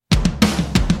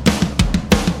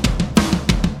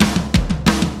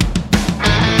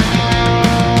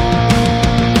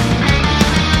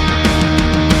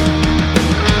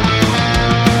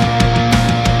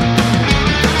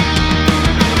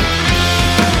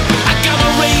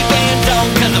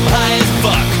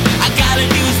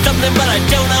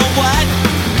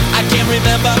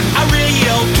remember, I really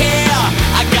don't care.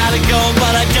 I gotta go,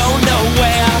 but I don't know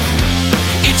where.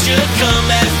 It should come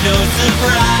as no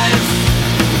surprise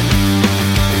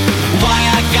why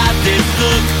I got this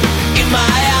look in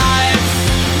my eyes.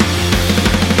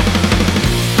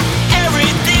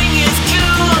 Everything is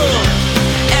cool,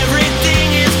 everything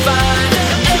is fine,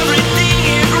 everything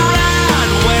is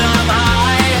right when I'm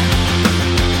high.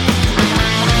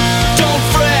 Don't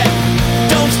fret,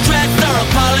 don't stress or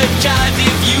apologize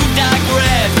if you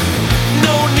digress.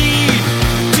 No need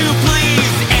to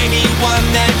please anyone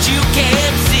that you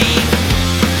can't see.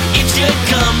 It should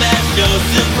come as no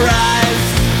surprise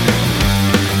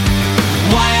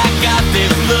why I got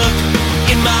this look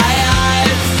in my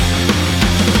eyes.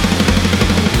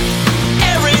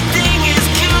 Everything is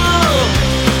cool,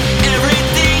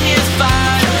 everything is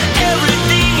fine,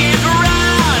 everything is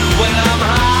right when I'm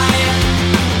high.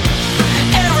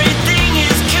 Everything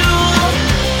is cool,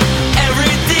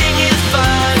 everything is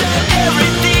fine,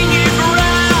 everything is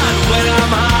right when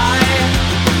I'm high.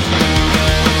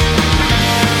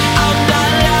 I'm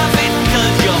not laughing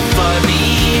 'cause you're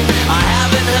funny. I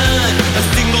haven't heard a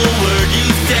single word you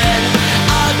said.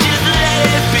 I'll just let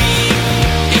it be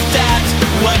if that's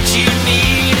what you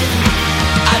need.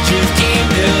 I just came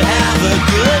to have a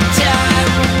good time.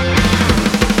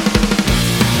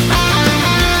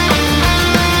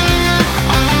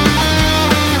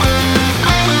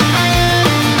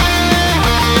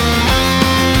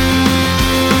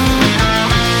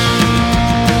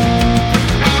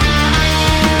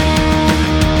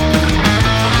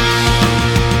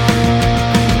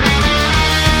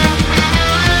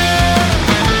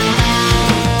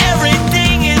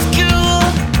 Everything is cool,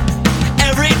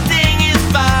 everything is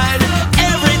fine,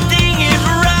 everything is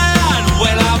right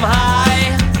when I'm high.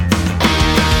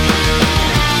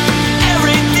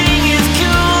 Everything is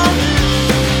cool,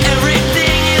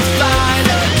 everything is fine,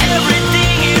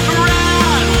 everything is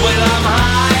right when I'm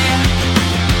high.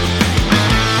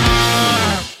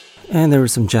 And there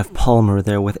was some Jeff Palmer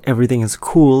there with Everything is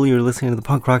Cool. You're listening to the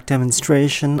Punk Rock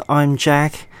Demonstration. I'm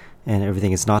Jack, and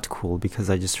everything is not cool because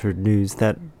I just heard news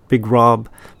that Big Rob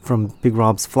from Big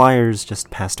Rob's Flyers just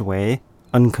passed away.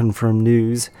 Unconfirmed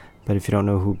news, but if you don't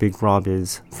know who Big Rob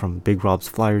is from Big Rob's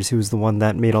Flyers, he was the one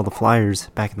that made all the flyers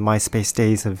back in the MySpace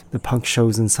days of the punk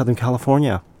shows in Southern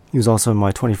California. He was also in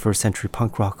my 21st Century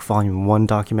Punk Rock Volume 1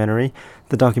 documentary,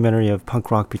 the documentary of punk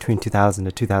rock between 2000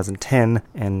 to 2010,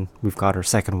 and we've got our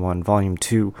second one, Volume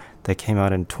 2, that came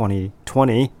out in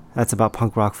 2020. That's about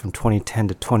punk rock from 2010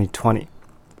 to 2020.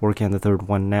 Working on the third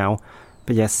one now.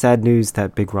 But yes, sad news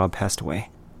that Big Rob passed away.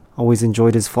 Always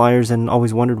enjoyed his flyers and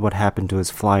always wondered what happened to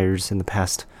his flyers in the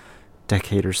past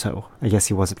decade or so. I guess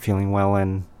he wasn't feeling well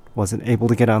and wasn't able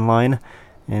to get online.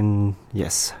 And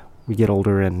yes, we get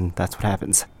older and that's what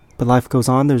happens. But life goes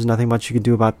on, there's nothing much you can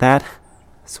do about that.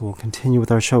 So we'll continue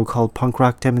with our show called Punk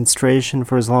Rock Demonstration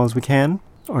for as long as we can.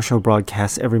 Our show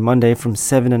broadcasts every Monday from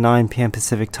 7 to 9 p.m.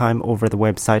 Pacific Time over at the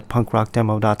website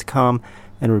punkrockdemo.com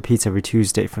and repeats every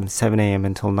Tuesday from 7 a.m.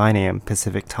 until 9 a.m.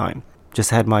 Pacific Time.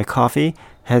 Just had my coffee,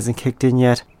 hasn't kicked in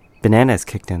yet. Bananas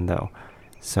kicked in though.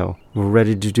 So we're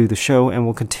ready to do the show and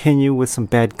we'll continue with some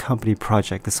Bad Company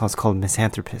Project. This song's called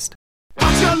Misanthropist.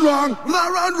 What's gone wrong with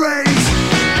our own race?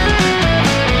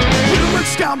 Human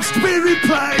scums to be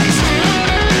replaced.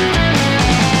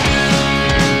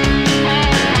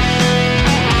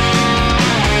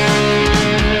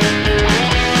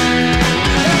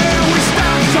 We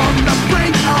stand on the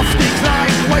brink of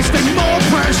decline, wasting more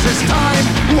precious time,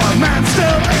 while man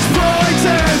still exploits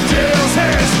and deals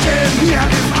his kin. Yeah,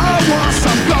 if I was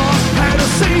some god, had a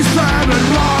seas plan and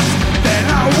lost, then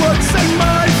I would sing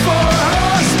my for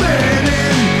us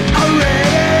spinning a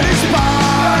red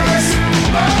spice.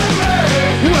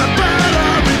 We're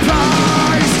better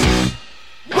replies.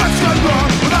 What's gone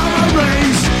wrong with our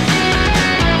race?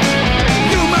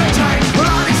 Humankind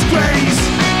without its grace.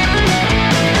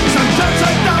 Sometimes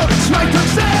I doubt it's right to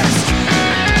exist.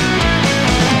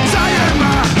 I am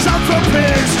a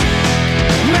misanthropist.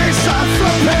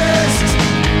 Misanthropist.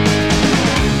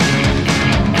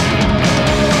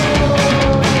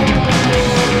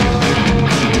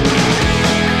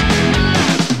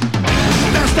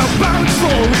 There's no bounds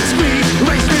for its greed,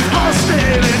 raised with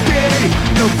hostility.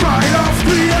 No pride of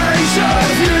creation,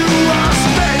 you ask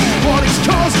me. What its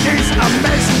cause is a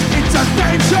mess. It's a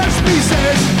dangerous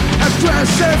species,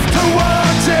 aggressive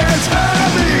towards its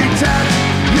habitat.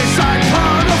 Yes, I'm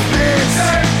part of this.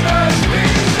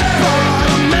 For I'm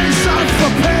a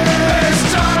misanthropist.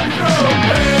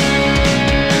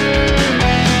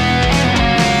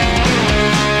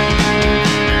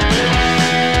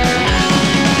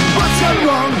 What's gone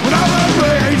wrong with our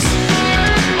race?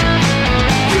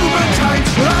 Humankind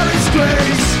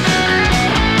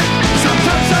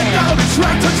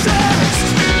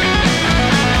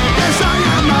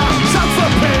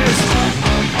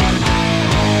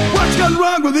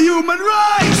wrong with the human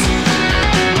race?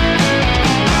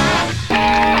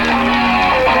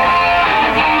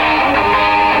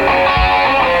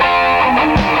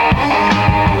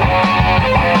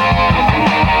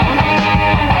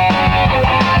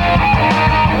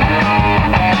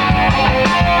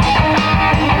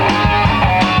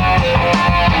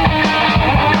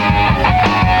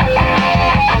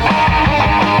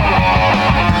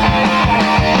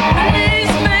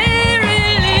 Release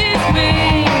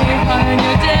me, on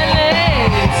your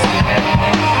deadly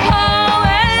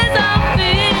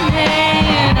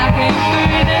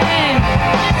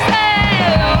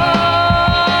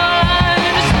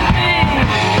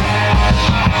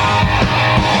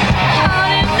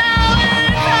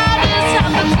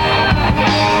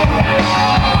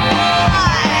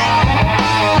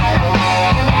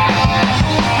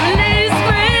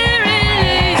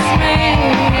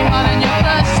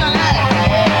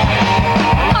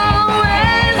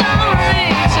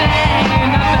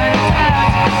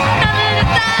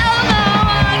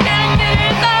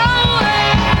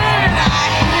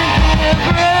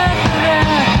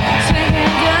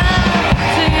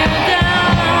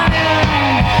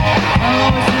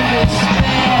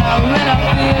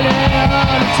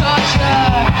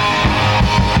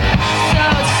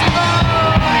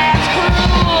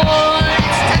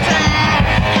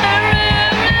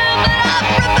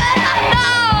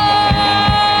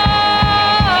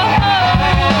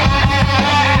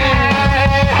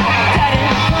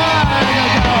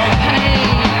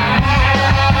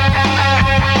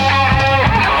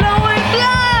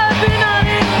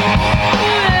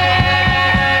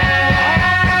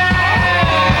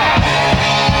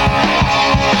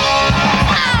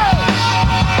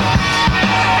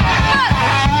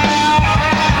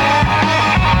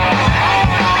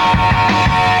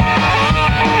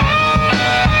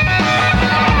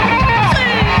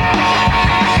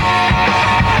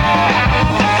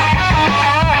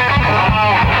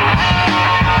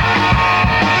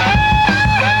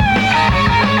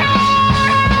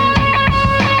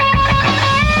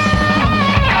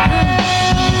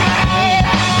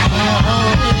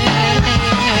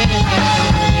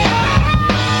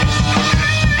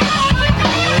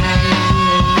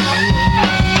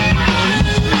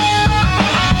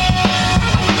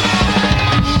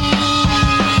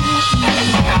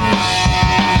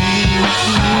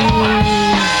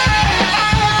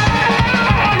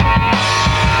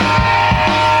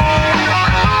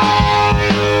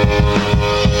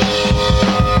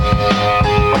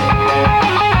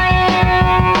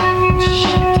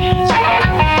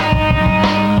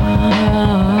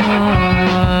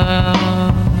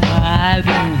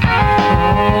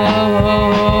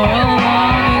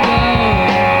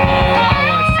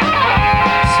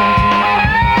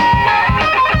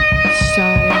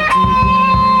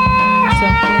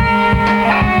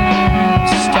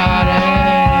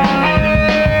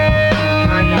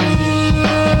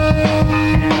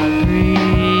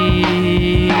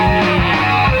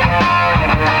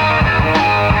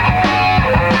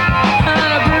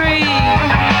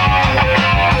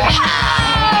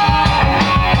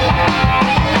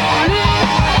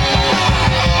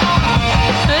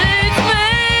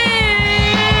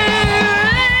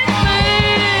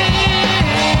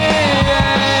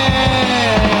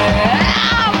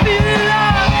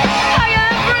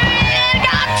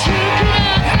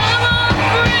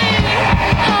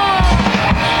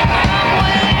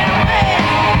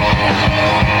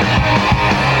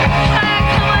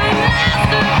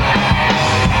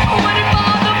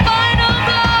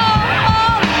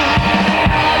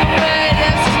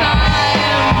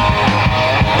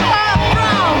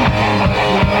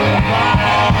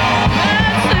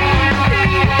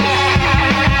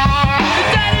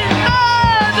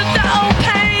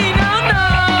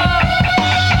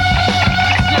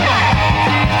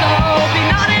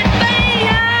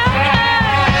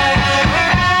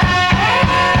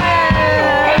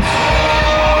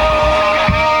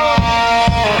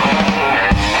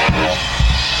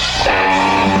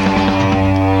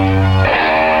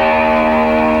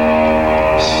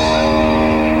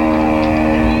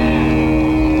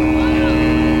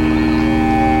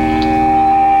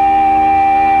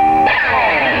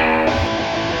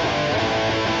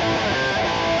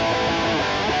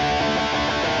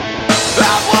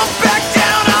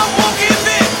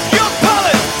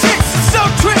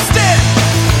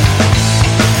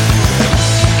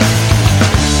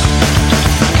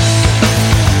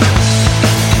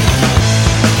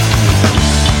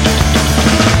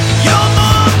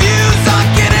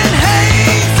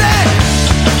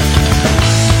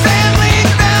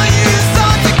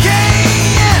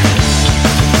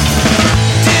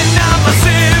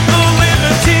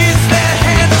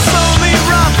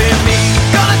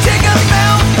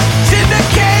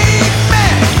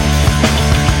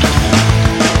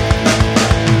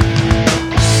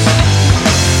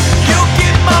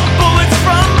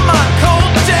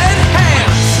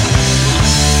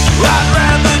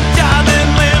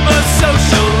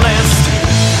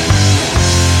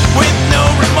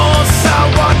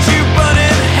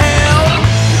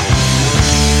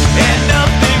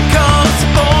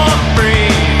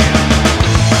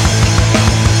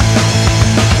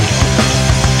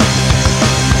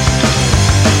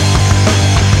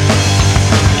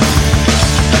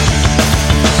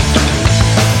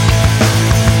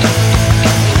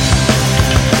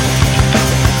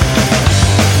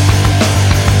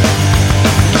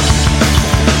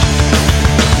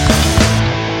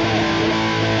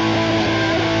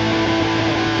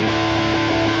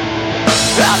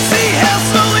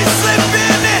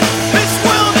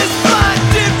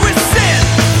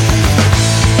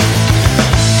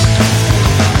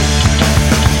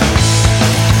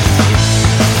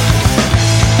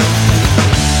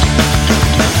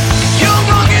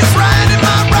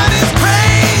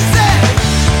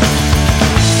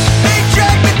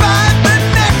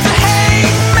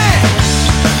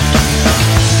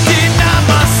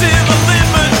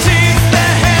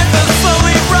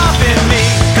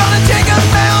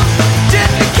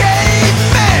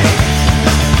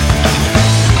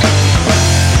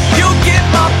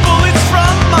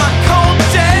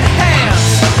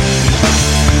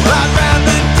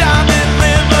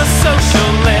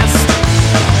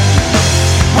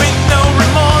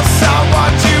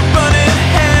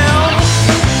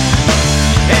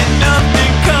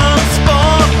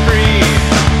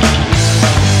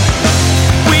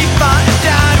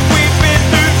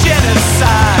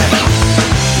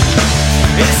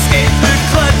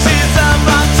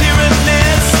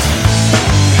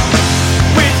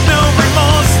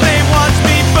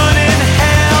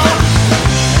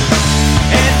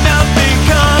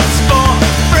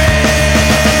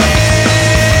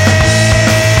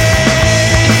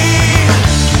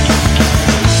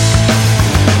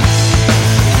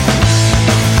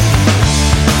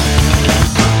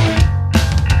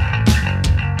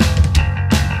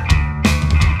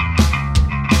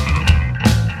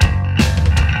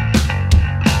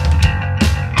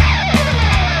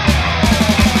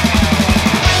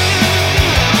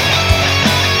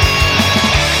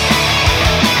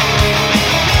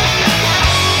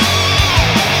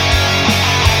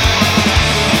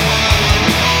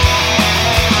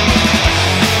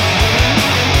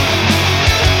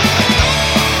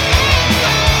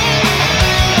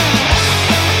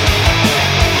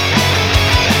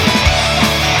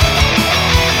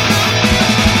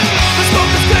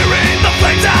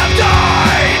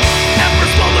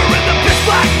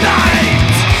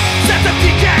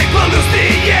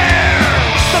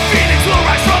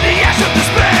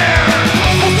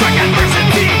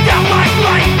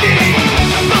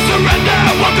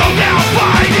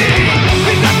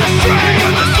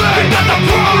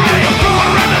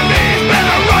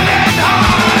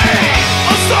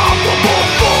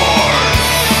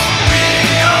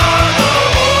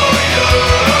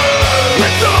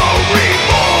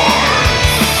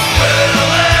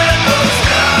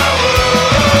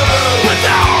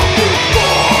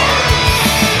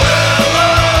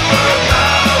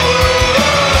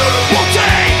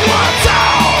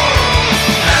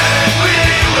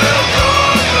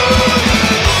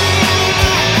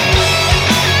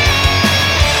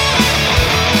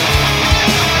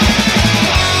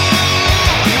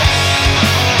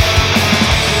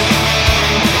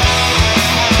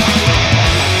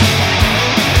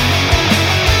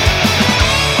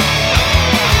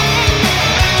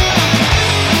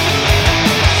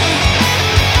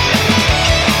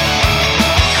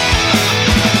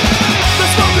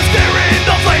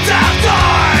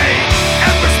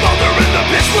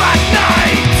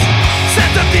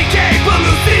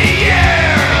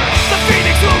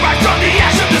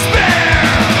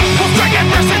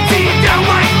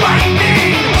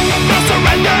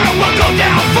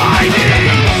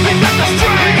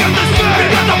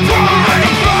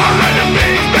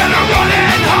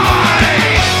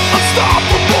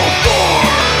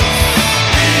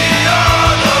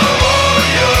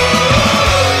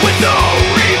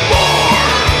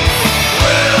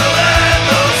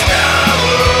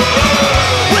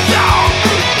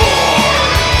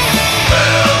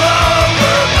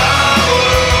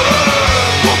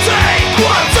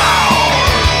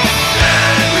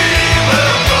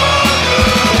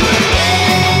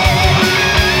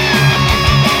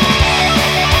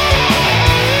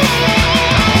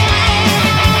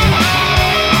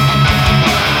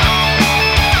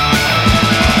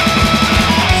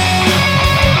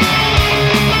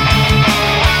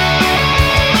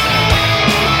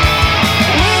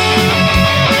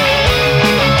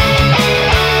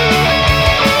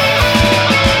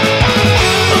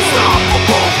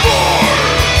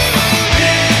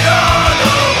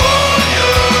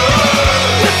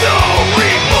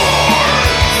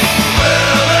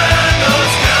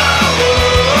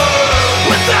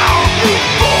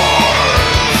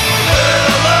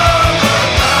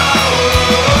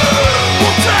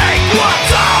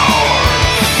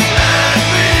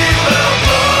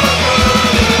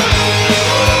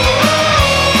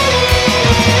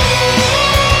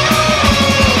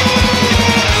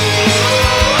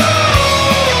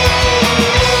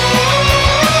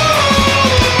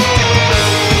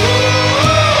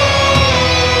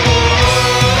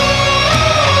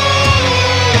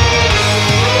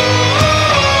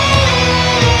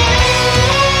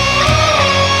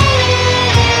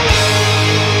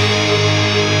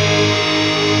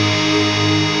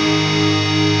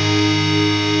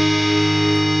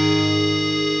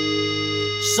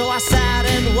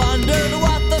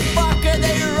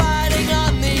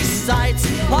sights.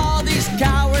 All these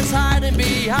cowards hiding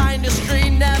behind a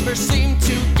screen never seem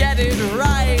to get it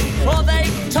right. Well, they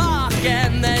talk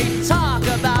and they talk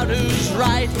about who's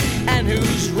right and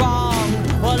who's wrong.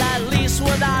 Well, at least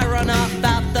when I run up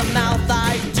out the mouth,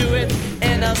 I do it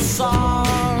in a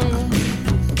song.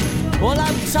 Well,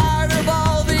 I'm tired of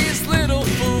all these little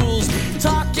fools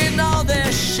talking all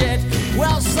their shit.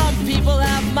 Well, some people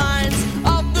have minds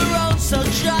of their own, so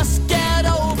just get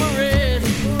over it.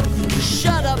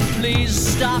 Shut up, please,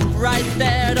 stop right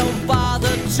there, don't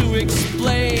bother to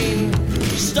explain.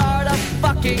 Start a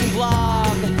fucking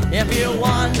blog if you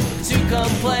want to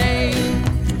complain.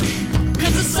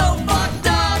 'Cause it's so fucked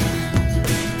up,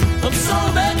 I'm so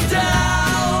let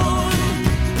down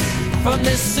from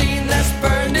this scene that's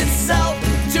burned itself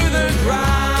to the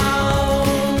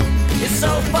ground. It's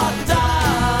so fucked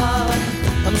up,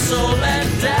 I'm so let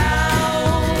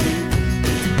down,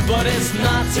 but it's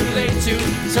not too late to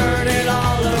turn it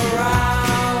all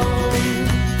around.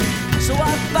 So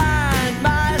I find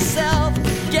myself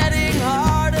getting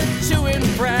harder to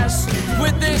impress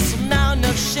with this mountain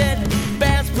of shit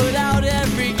bands put out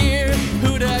every year.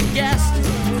 Who'd have guessed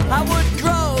I would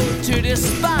grow to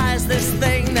despise this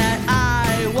thing that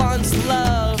I once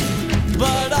loved?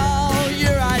 But all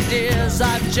your ideas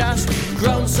I've just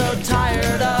grown so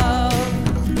tired of.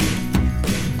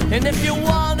 And if you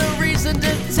want a reason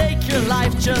to take your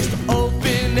life, just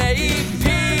open AP.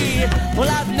 Well,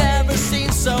 I've never seen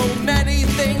so many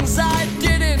things I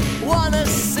didn't want to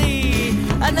see.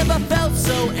 I never felt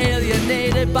so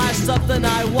alienated by something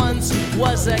I once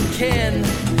was akin,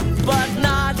 but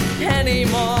not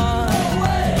anymore,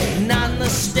 not in the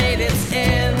state it's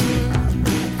in.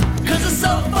 'Cause it's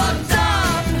so fucked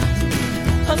up,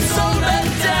 I'm so let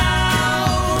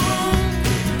down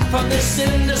from this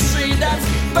industry that's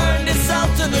burned itself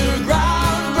to the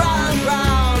ground, ground,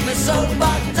 ground. It's so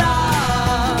fucked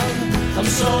up, I'm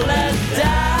so let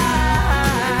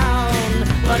down,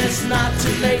 but it's not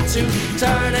too late to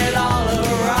turn it all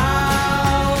around.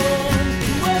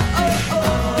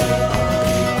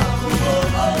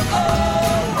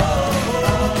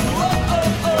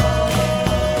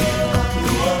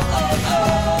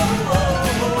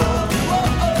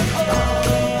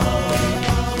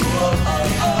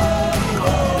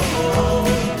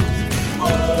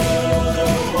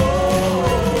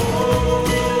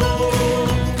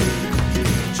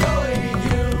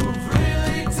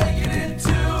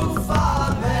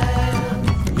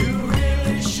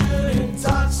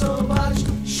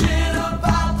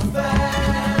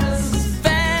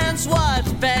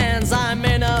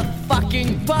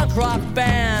 Punk rock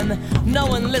band. No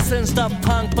one listens to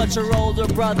punk but your older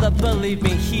brother. Believe me,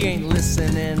 he ain't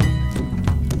listening.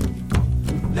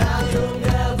 Now you'll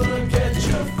never get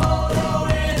your photo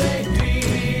in AP,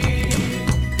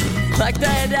 like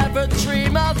they'd ever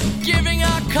dream of giving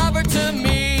a cover to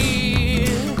me.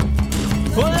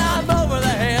 Well, I'm over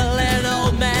the hill and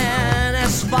old man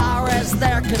as far as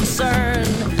they're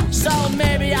concerned, so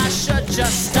maybe I should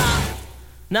just stop.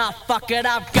 Nah, fuck it,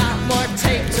 I've got more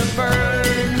tape to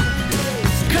burn.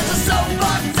 'Cause it's so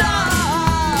fucked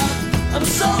up, I'm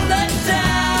so let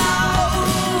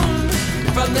down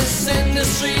from this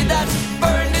industry that's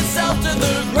burned itself to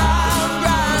the ground,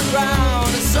 ground, ground.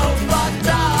 It's so fucked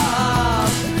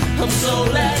up, I'm so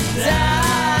let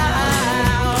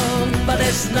down, but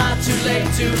it's not too late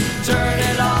to turn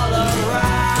it all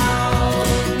around.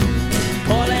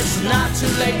 Well, it's not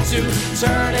too late to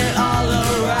turn it all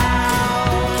around.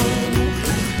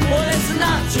 Well, it's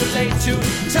not too late to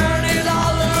turn it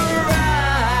all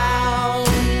around.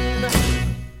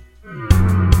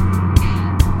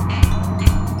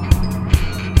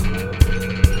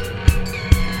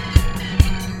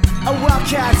 A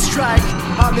wildcat strike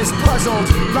on this puzzled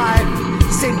life.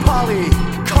 St. Pauli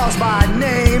calls my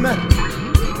name.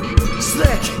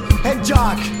 Slick and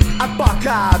dark, I buck,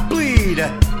 I bleed.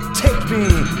 Take me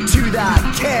to that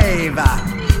cave.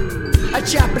 A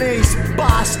Japanese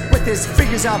boss with his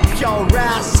fingers up your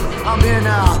ass. I'm in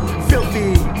a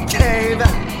filthy cave.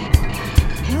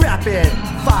 Rapid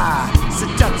fire,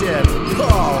 seductive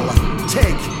pull.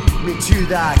 Take me to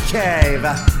the cave.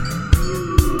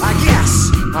 I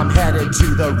guess I'm headed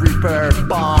to the Reaper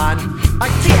Bond. I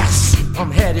guess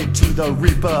I'm headed to the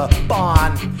Reaper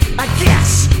Bond. I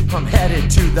guess I'm headed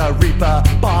to the Reaper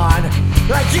Bond.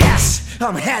 I guess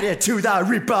I'm headed to the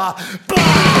Reaper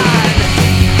Bond.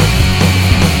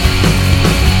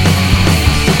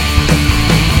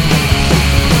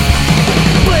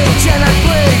 Blink and I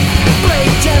blink,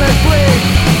 blink and I blink,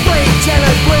 blink and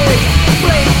I blink,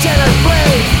 blink and I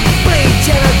blink, blink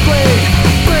and I blink,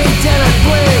 blink and I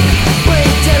blink,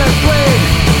 blink and I blink,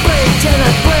 blink and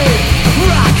I blink.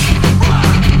 Rock,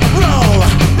 rock,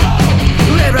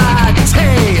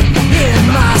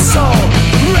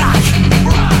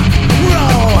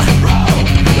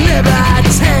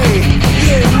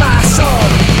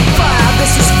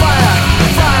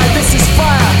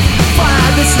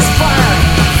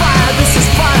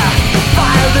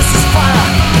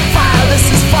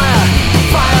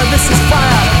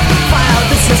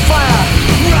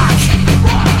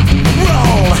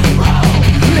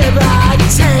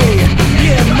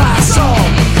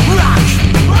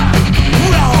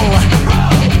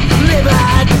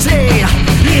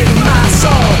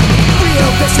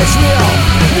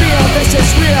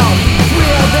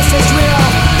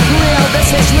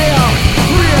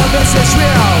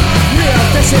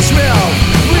 This is real,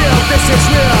 real, this is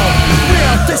real,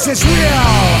 real, this is real.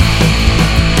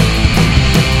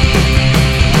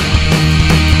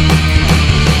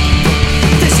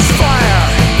 This is fire,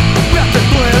 rapid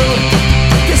blue.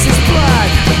 This is blood,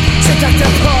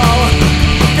 seductive pull.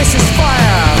 This is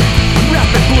fire,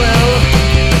 rapid blue.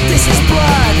 This is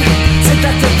blood,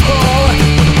 seductive pull.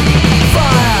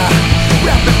 Fire,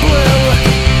 rapid blue.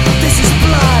 This is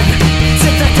blood,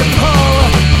 seductive pull.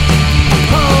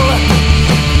 Pull,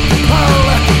 pull,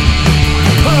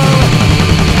 pull.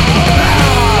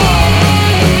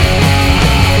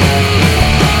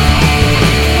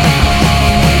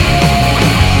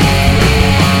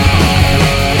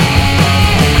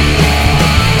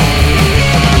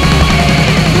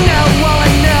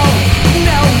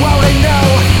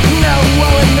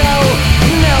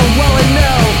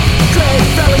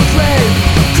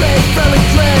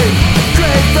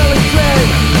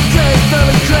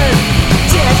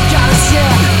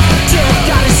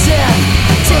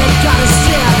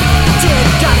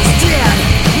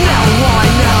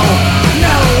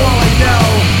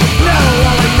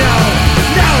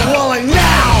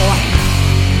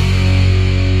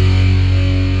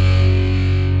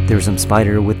 There was some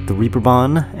Spider with the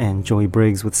Reaperbahn, and Joey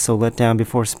Briggs with So Let Down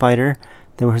before Spider.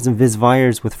 Then we heard some Viz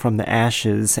Vyers with From the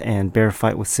Ashes, and Bear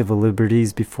Fight with Civil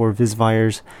Liberties before Viz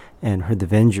Vyers, and heard the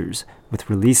Vengers with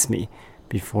Release Me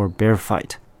before Bear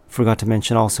Fight. Forgot to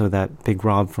mention also that Big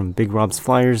Rob from Big Rob's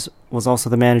Flyers was also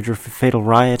the manager for Fatal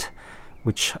Riot,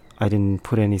 which I didn't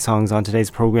put any songs on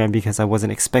today's program because I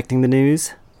wasn't expecting the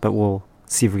news, but we'll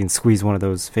see if we can squeeze one of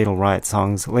those Fatal Riot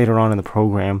songs later on in the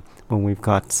program when we've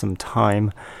got some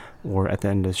time, or at the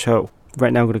end of the show.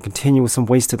 Right now I'm going to continue with some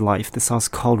Wasted Life. This song's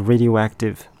called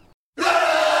Radioactive.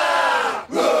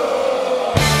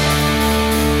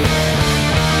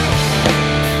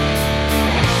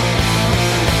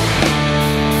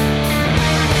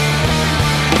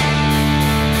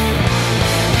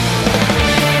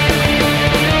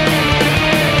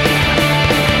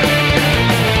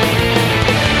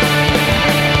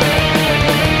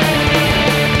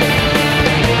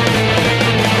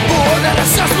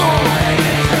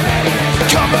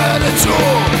 Covered in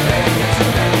tool,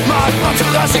 magma to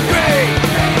the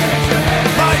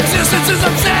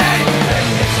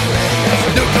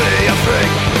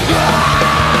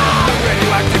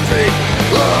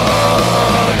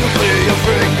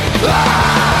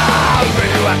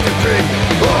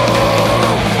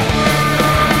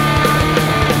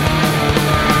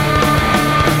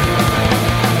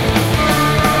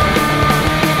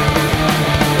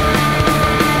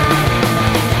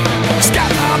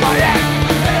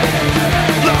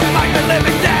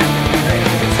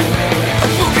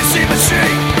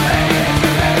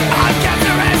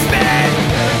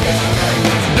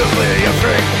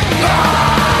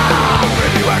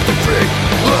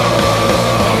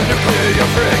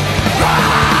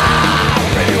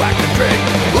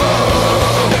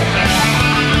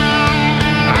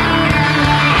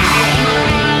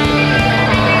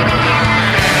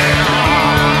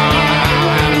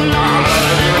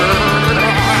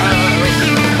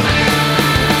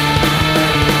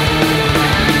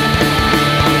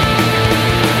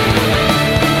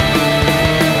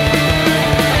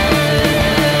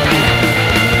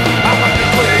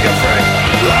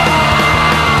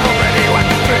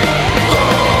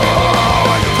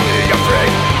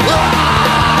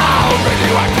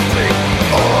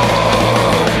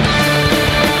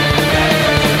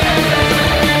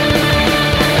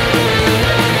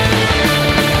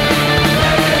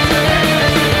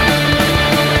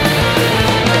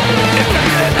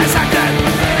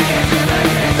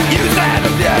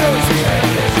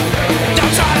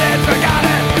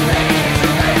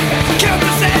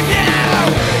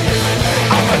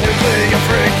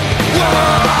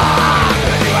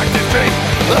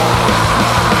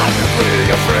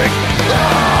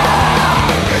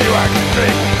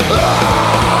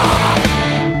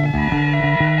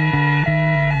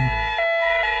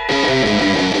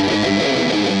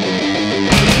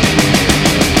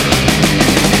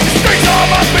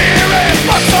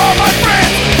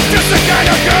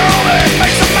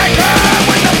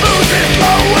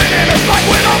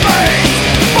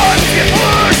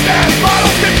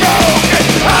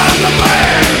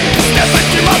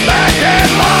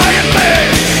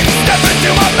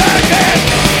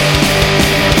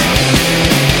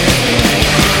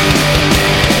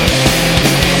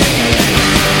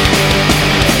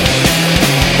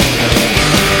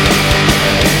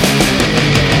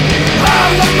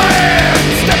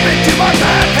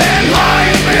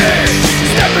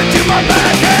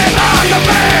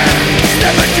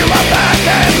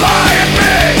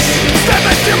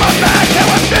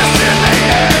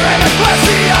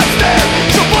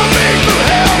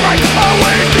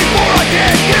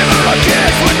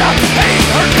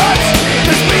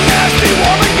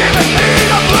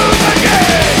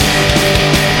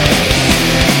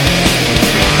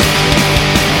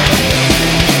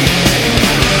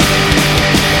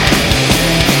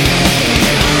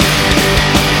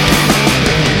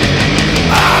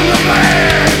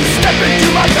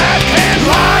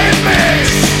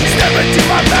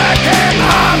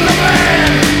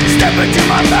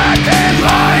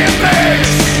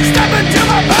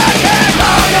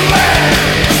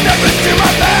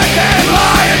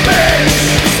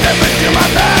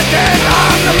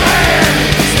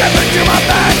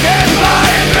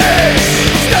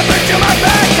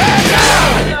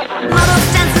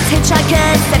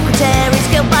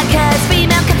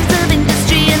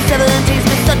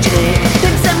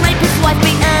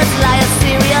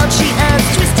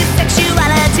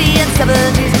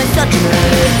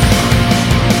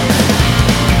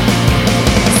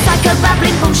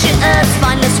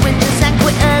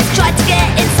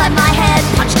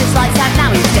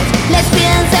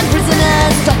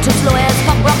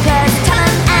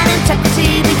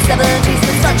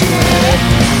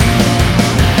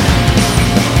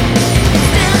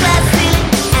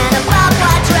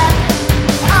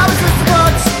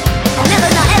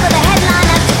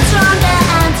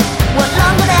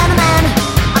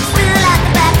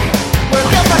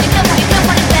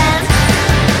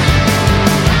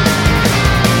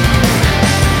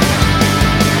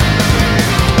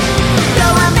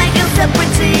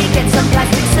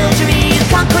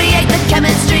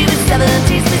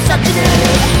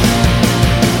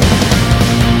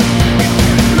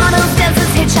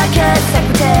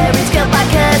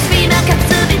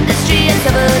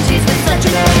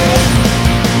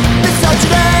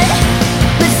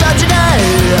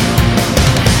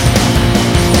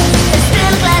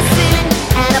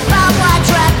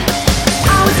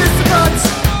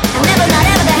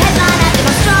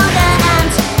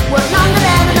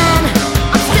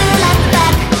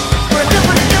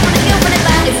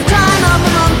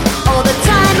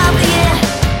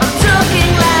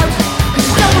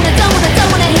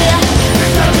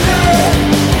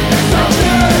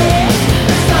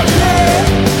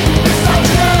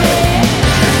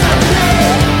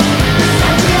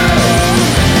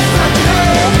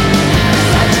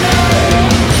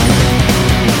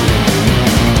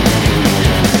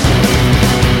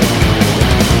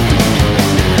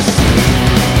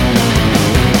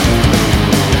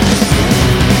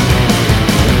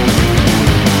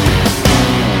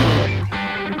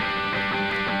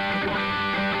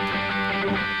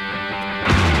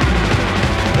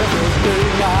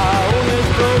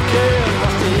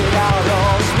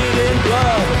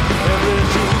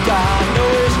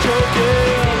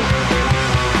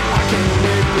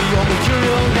You're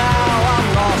mercurial now, I'm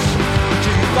lost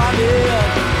till you find it.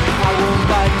 I won't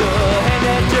bite the hand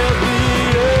that dealt me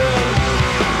in.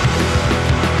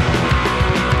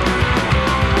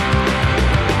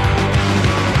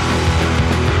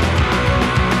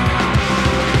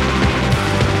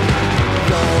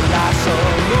 Your life's a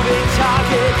moving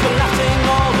target, collapsing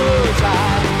all the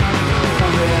time.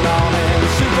 Holding on and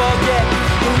soon forget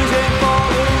the reason for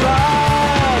the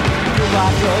ride. You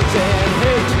buy drugs and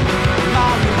hate,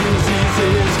 my disease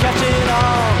is catching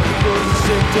on. You're the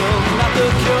symptom, not the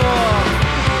cure.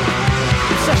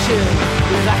 Obsession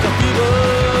is like a fever,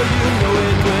 you know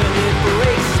it when it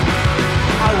breaks.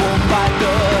 I won't bite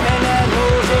the hand that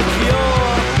holds a cure.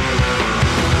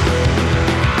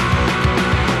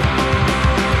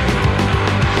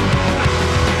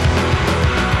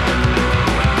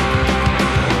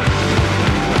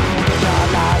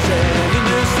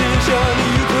 Indecision,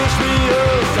 you push me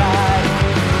aside.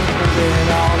 Moving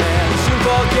on and soon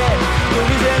forget the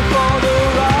reason for the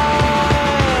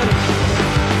ride.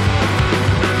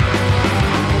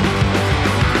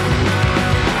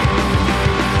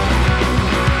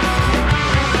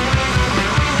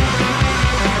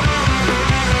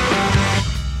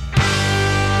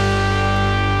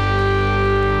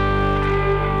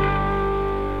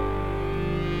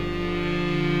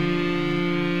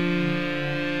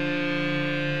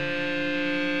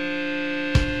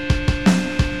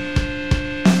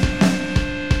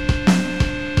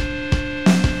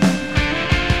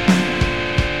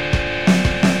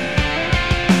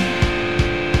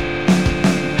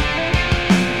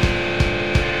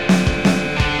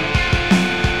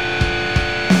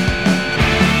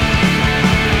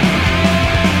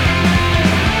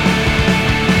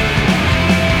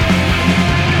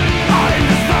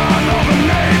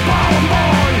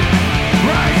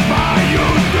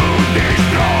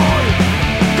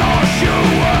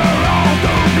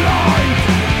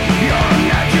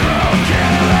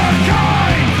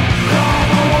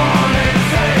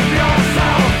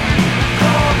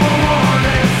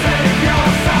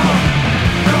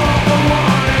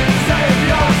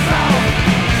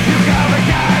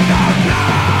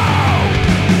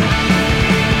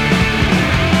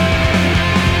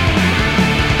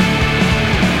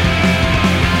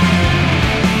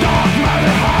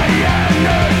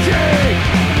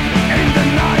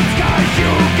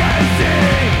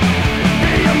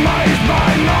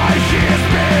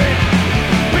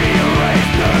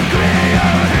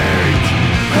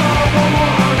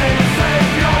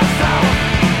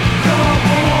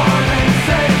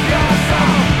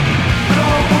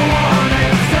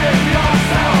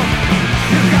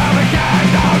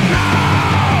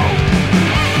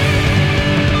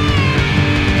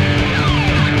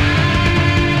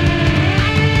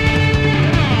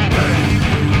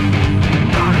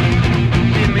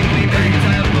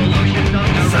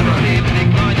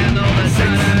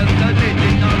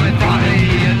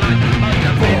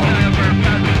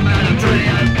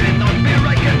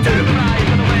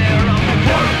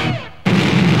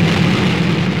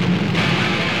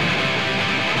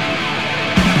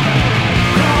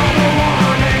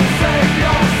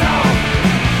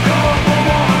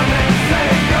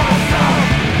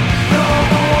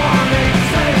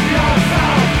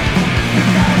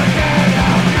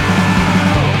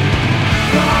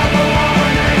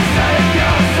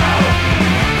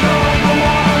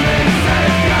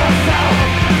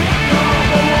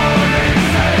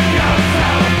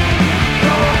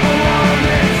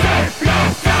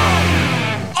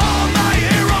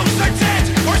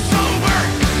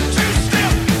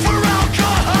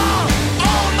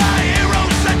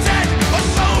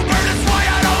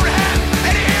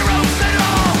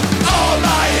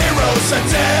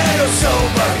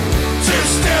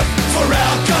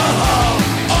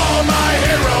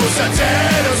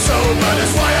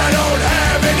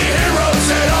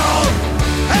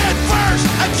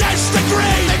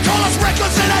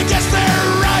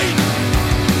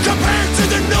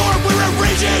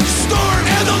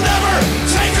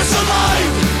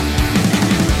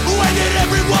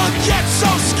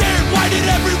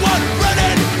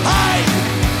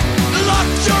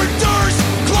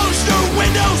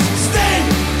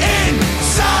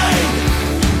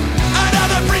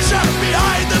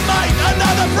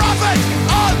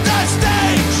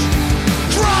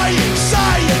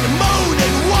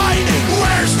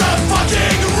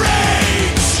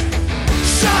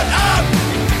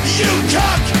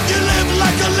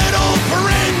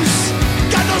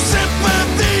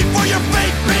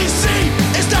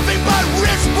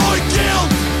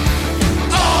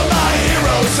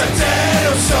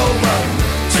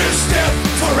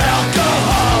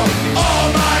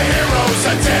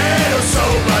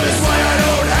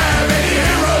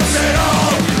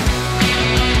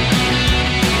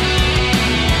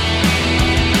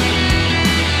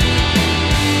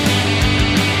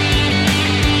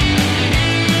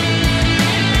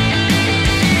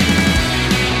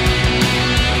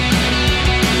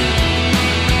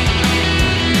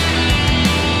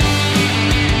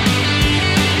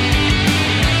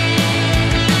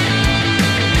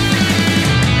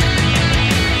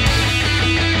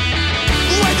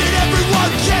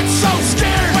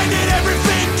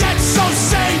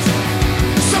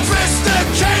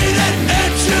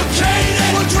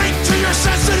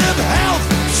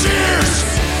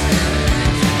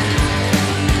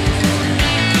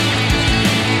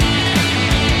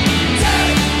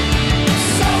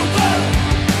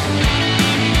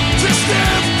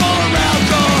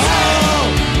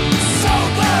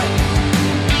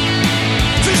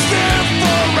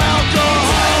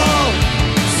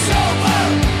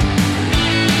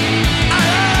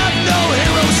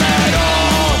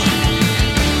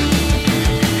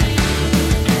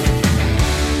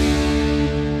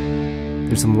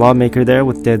 some Lawmaker there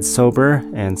with Dead Sober,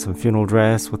 and some Funeral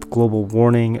Dress with Global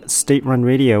Warning, State Run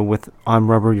Radio with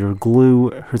I'm Rubber, You're Glue,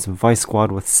 heard some Vice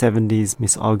Squad with 70s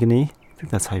Misogyny, I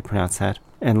think that's how you pronounce that,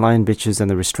 and Lion Bitches and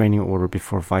the Restraining Order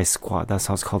before Vice Squad. That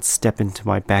song's called Step Into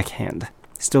My Backhand.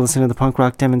 Still listening to the punk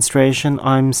rock demonstration.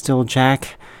 I'm still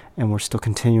Jack, and we're still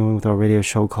continuing with our radio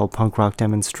show called Punk Rock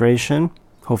Demonstration.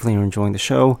 Hopefully you're enjoying the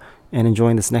show and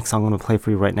enjoying this next song I'm going to play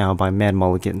for you right now by Mad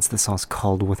Mulligans. This song's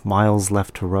called With Miles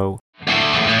Left to Row.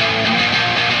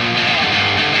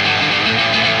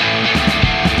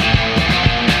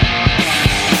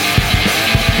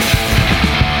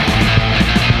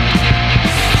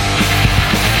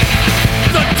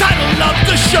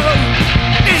 The show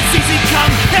is easy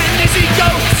come and easy go,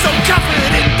 so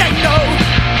confident they know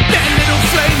their little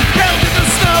flame held in the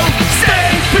snow.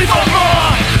 Stay before more,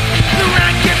 the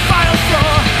rank and file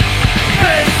floor,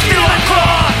 hey, you and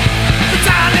claw, the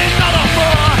talent not on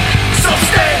more. So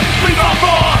stay before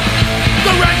more,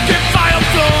 the rank and file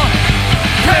floor,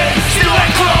 hey, you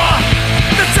and claw,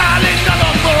 the talent not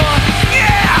on more.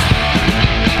 Yeah!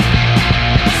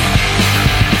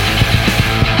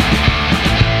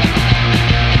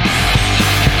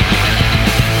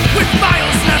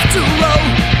 Miles left to row,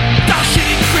 down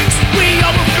shitty creeks we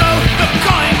overflow, the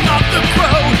cawing of the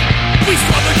crow. We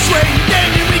swung the train, then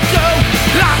here we go.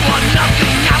 I want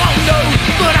nothing, I won't know,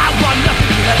 but I want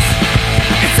nothing less.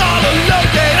 It's all alone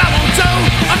that I won't do,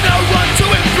 I'm no one to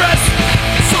impress.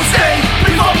 So stay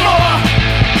before more,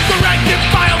 the rank and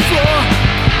file floor,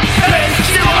 hey,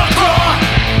 still a claw,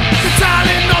 the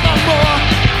talent on the more.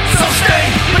 So stay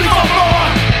before more,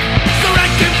 the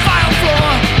rank and file floor,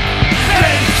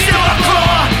 hey, still a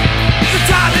claw, the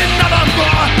talent of a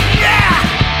more. Yeah!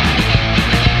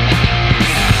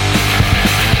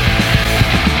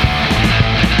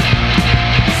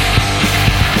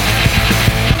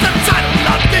 The title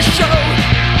of this show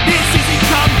is easy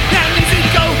come and easy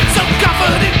go, so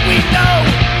confident we know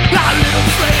our little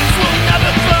flames will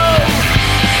never glow.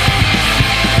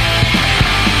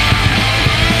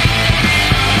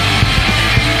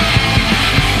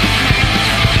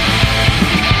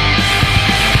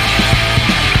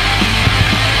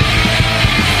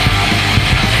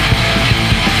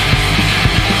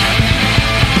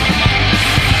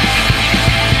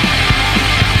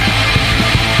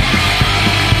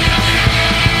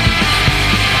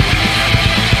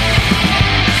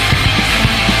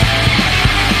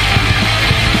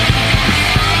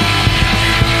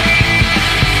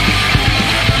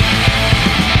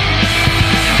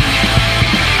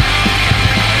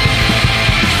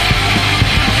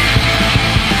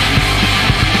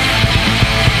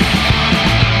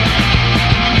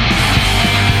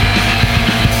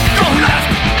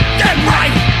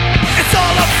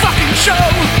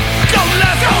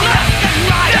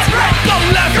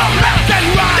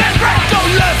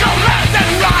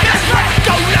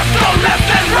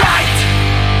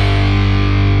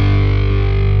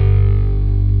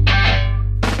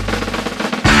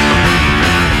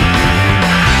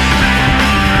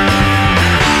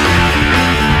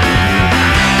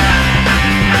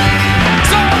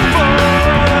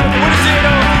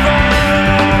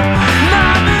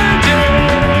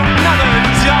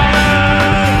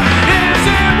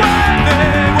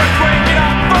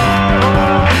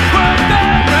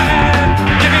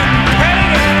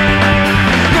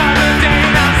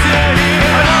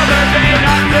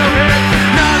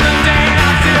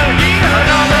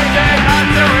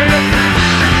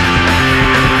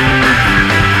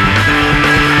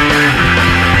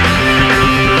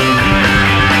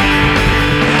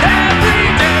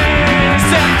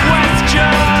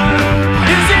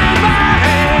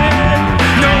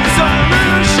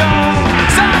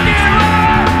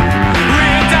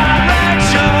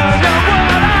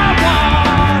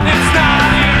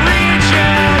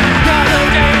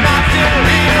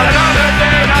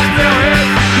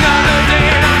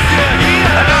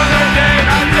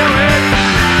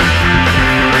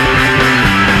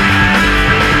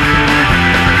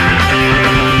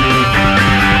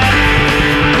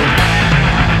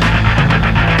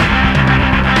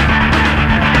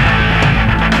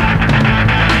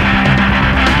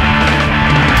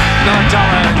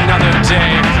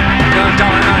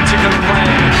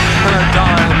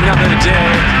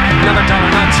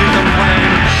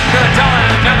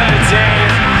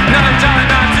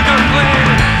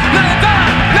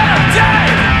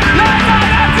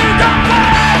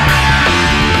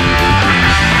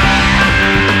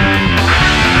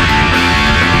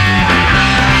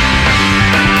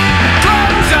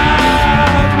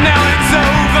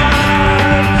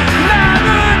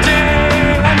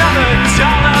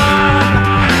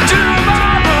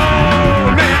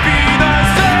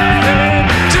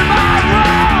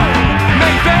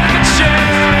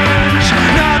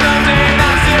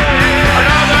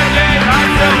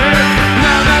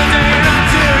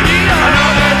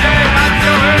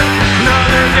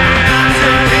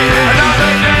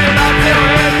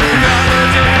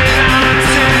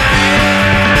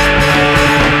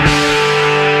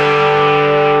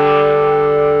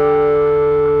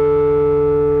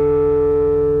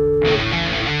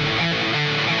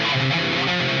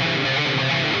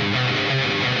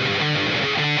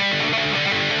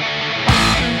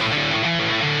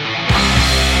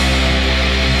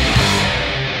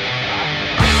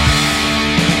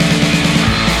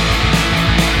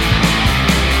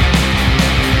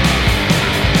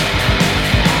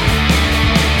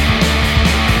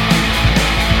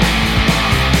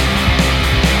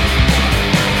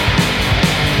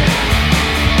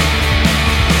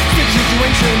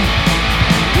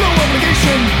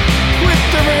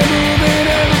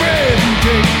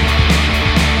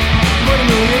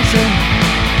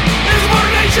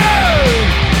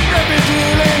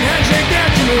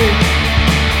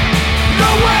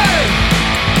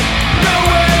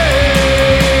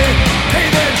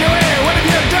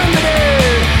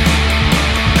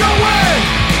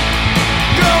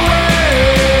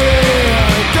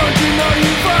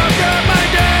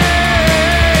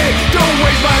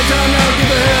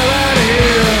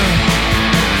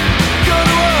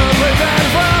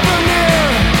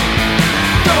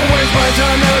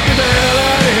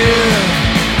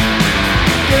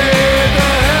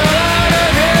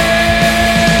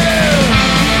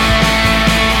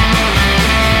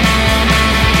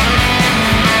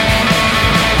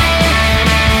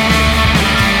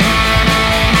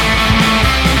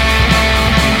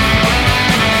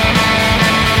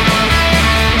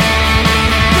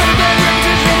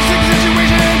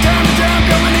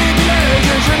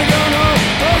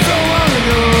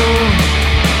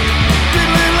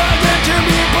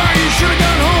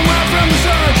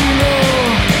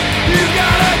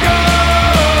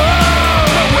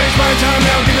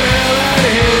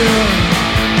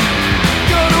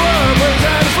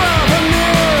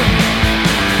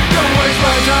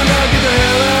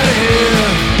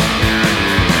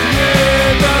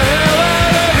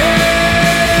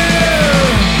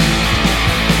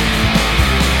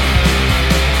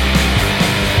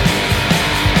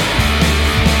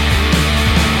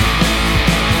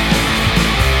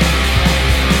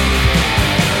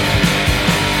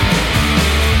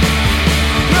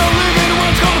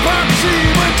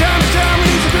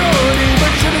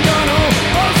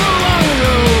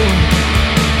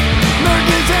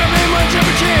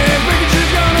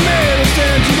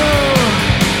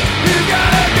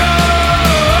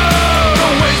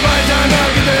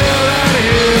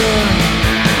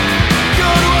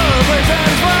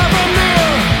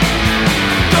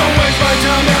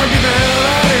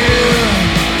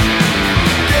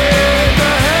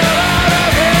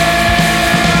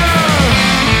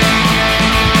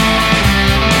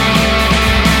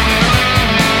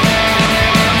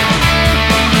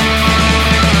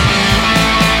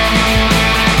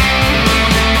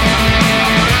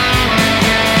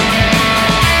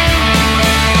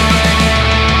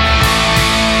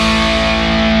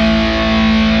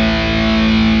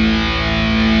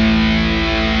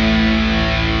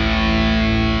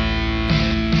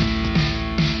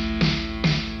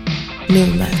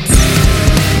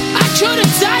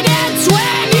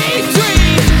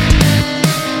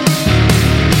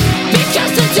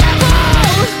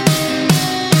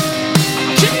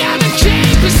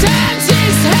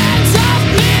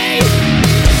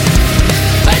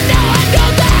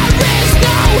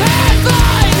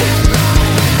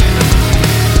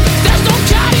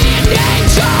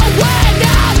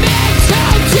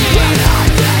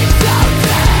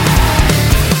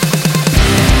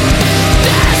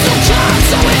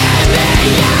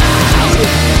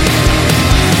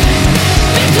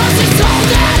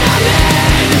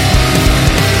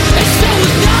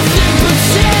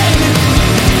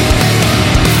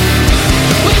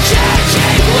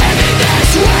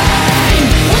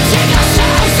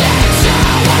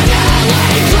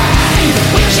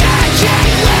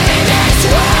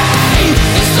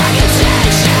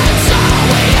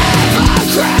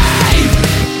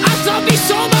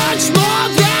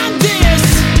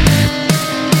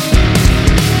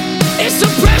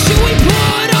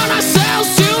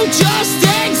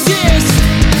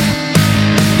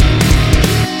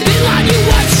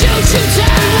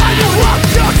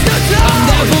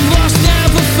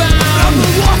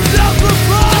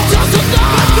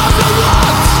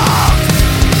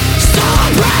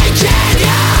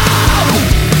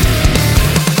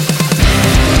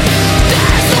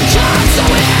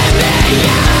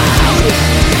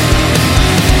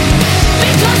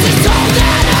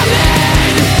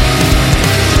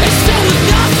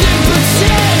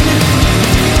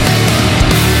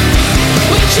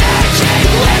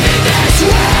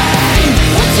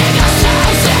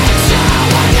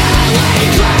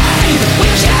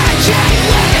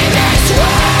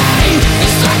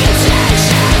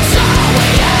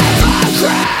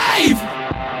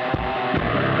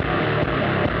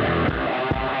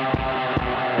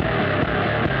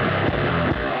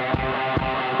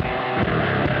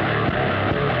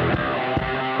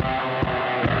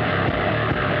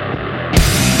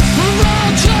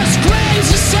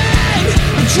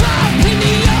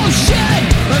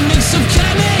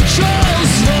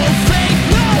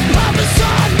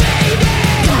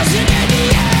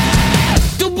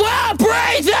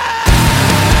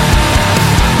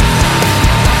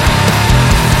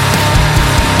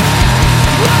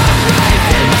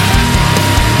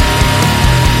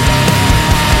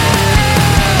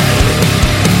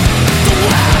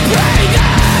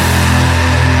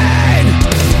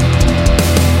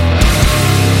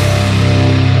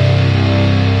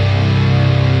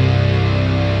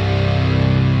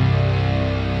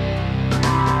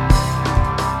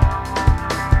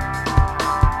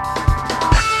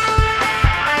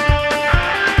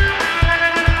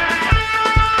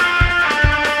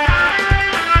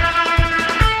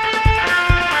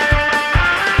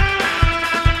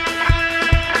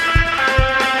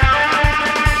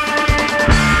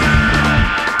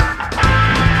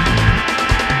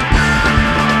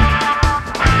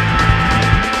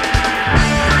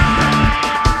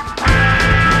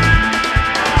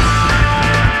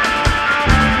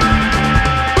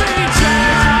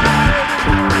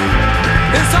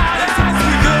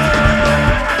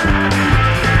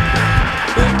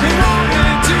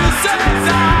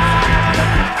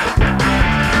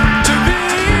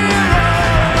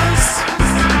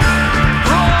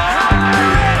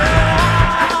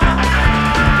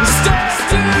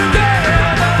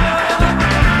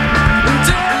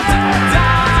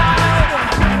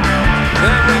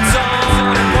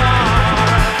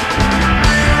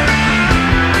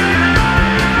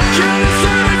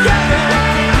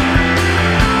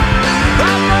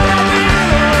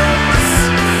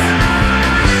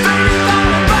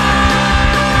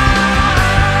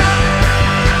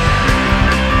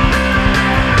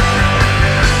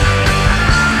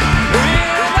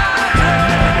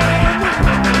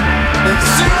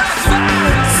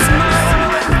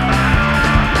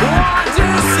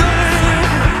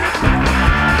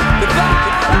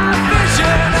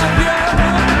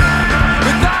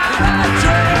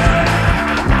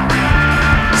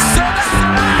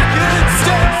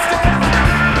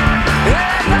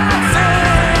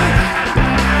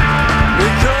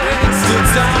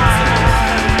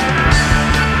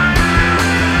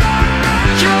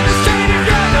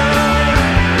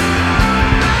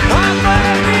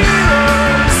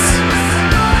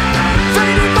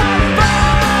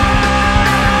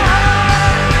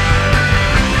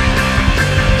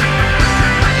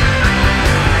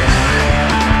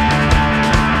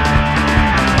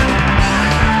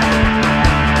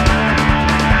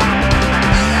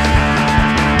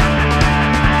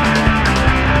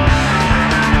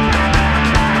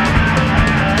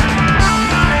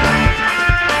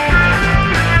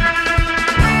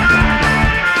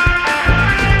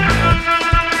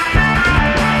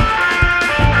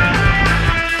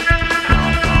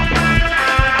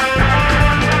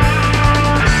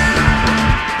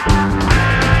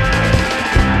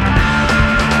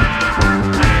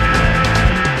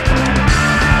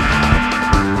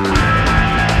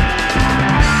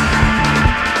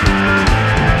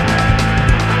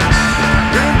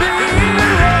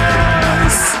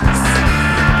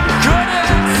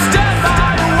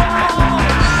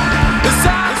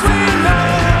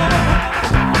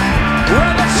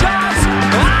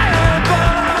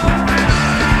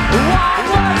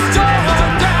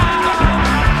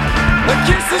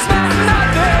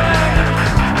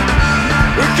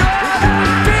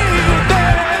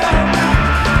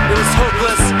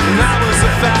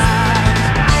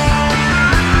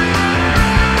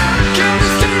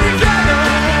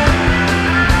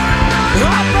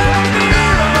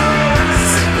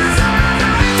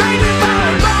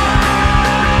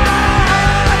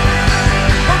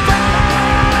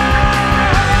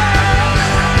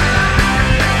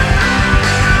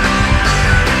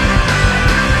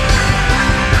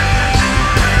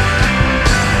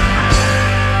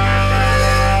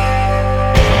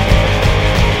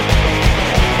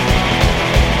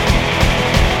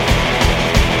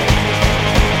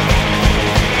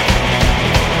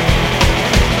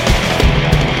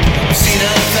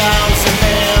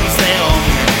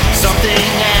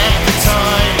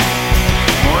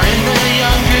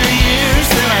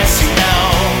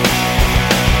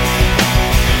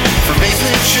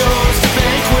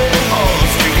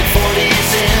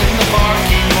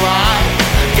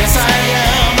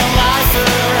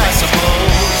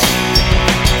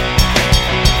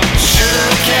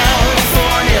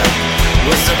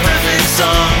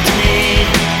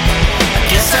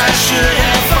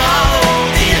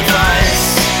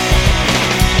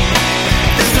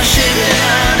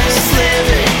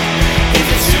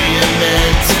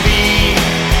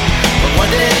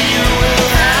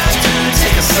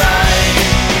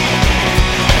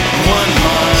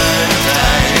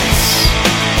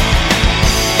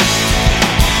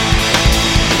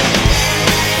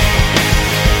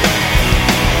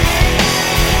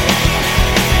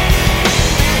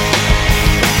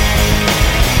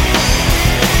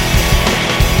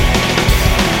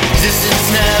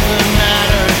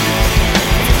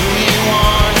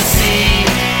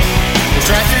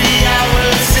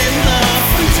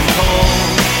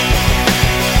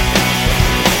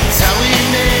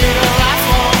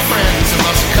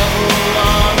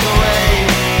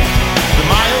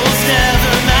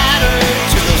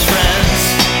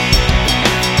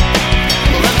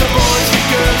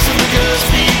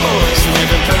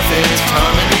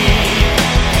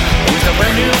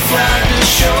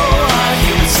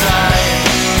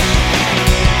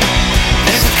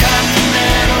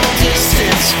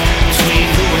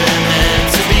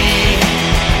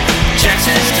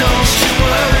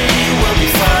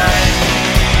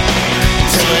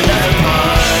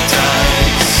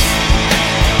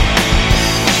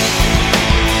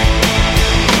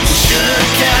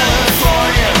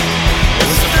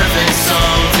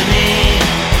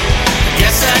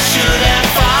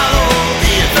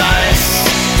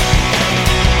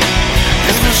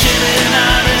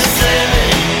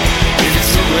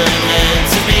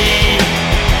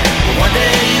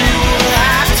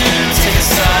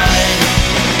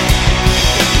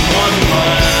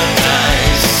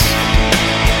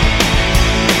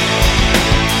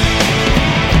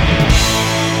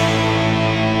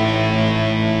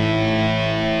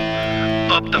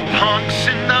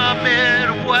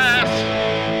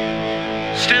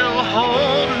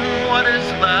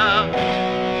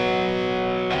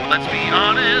 Let's be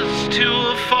honest, to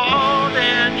afford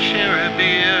and share a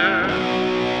beer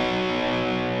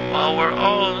while we're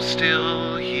all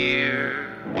still here.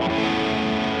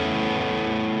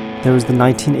 There was the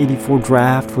 1984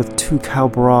 draft with 2 Cow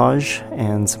Barrage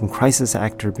and some Crisis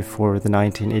Actor before the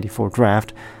 1984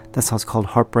 draft. That song's called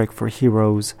Heartbreak for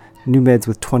Heroes. New Meds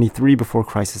with 23 before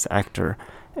Crisis Actor.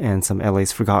 And some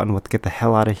LA's Forgotten with Get the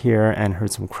Hell Out of Here. And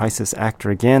heard some Crisis Actor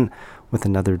again with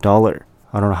Another Dollar.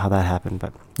 I don't know how that happened,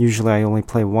 but usually I only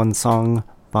play one song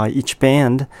by each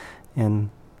band. And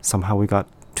somehow we got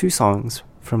 2 songs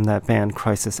from that band,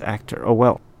 Crisis Actor. Oh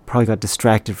well. Probably got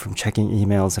distracted from checking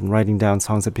emails and writing down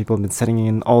songs that people have been sending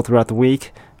in all throughout the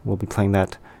week. We'll be playing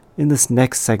that in this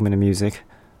next segment of music.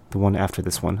 The one after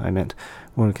this one, I meant.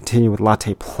 We're going to continue with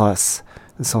Latte Plus.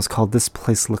 This song's called This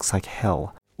Place Looks Like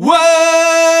Hell.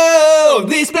 Whoa!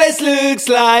 This place looks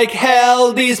like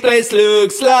hell. This place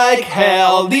looks like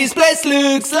hell. This place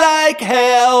looks like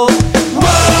hell.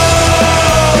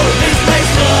 Whoa! This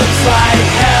place looks like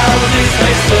hell. This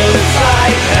place looks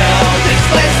like hell. This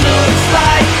place looks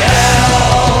like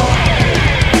hell.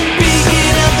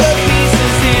 Picking up the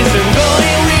pieces isn't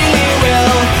going really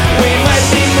well. We might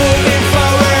be moving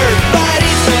forward, but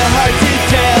it's so hard to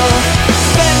tell.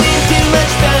 Spending too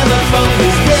much time upon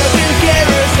this broken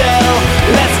carousel.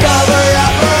 Let's cover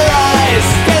up our eyes,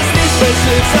 'cause this place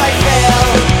looks like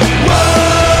hell.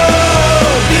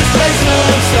 Whoa! This place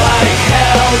looks like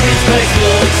hell. This place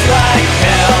looks like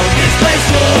hell. This place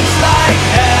looks like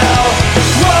hell.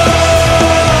 Whoa!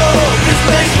 This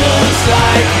place looks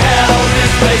like hell.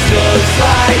 This place looks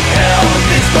like hell.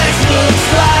 This place looks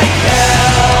like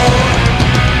hell.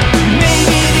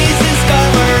 Maybe this is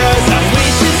cameras of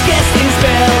witches casting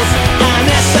spells. An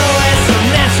SOS of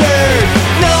natured.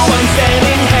 No one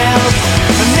sending help.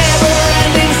 A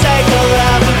never-ending cycle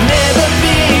of never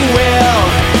being well.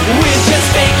 We'll just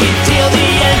make it till the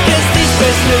end, 'cause this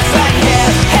place looks like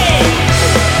hell. Hey!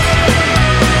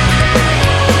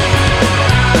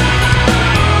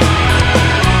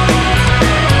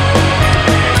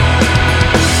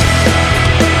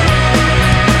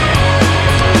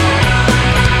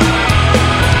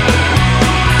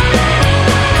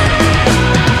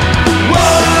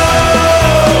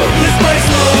 Whoa! This place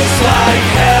looks like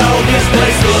hell. This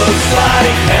place looks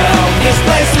like hell. This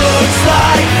place looks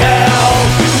like hell.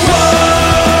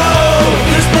 Whoa!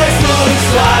 This place looks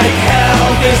like hell.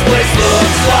 This place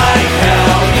looks like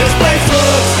hell. This place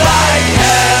looks like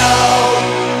hell.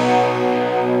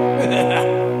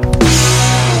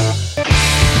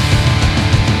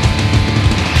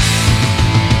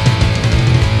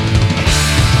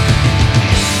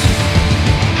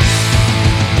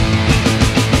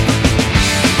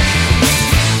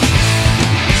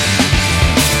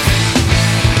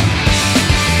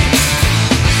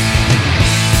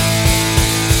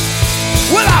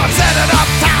 Well, I was set it up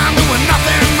time doing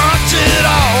nothing much at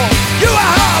all. You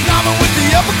were hobnobbing with the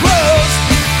upper crust,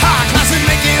 high class and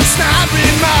making snide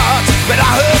remarks. But I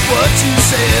heard what you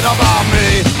said about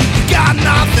me. You got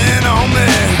nothing on me.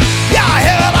 Yeah, I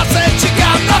heard I said you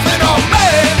got nothing on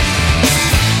me.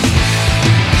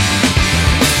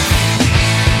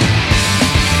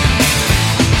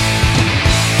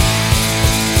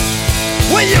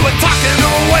 When you were talking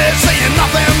away, saying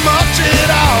nothing much at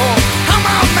all. How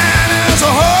my man is a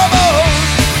hobo.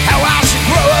 How I should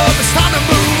grow up, it's time to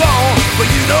move on. But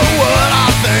you know what I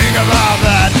think about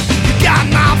that. You got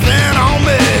nothing on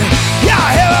me. Yeah,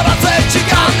 I heard I said you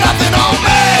got nothing on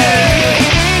me.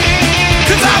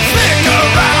 'Cause I think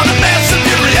around and mess with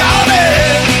your reality.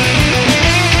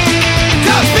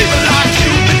 'Cause people like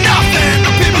you mean nothing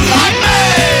to people like me.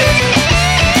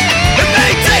 It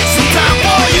may take some time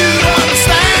for you to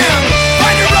understand.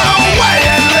 Find your own way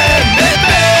and let me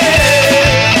be.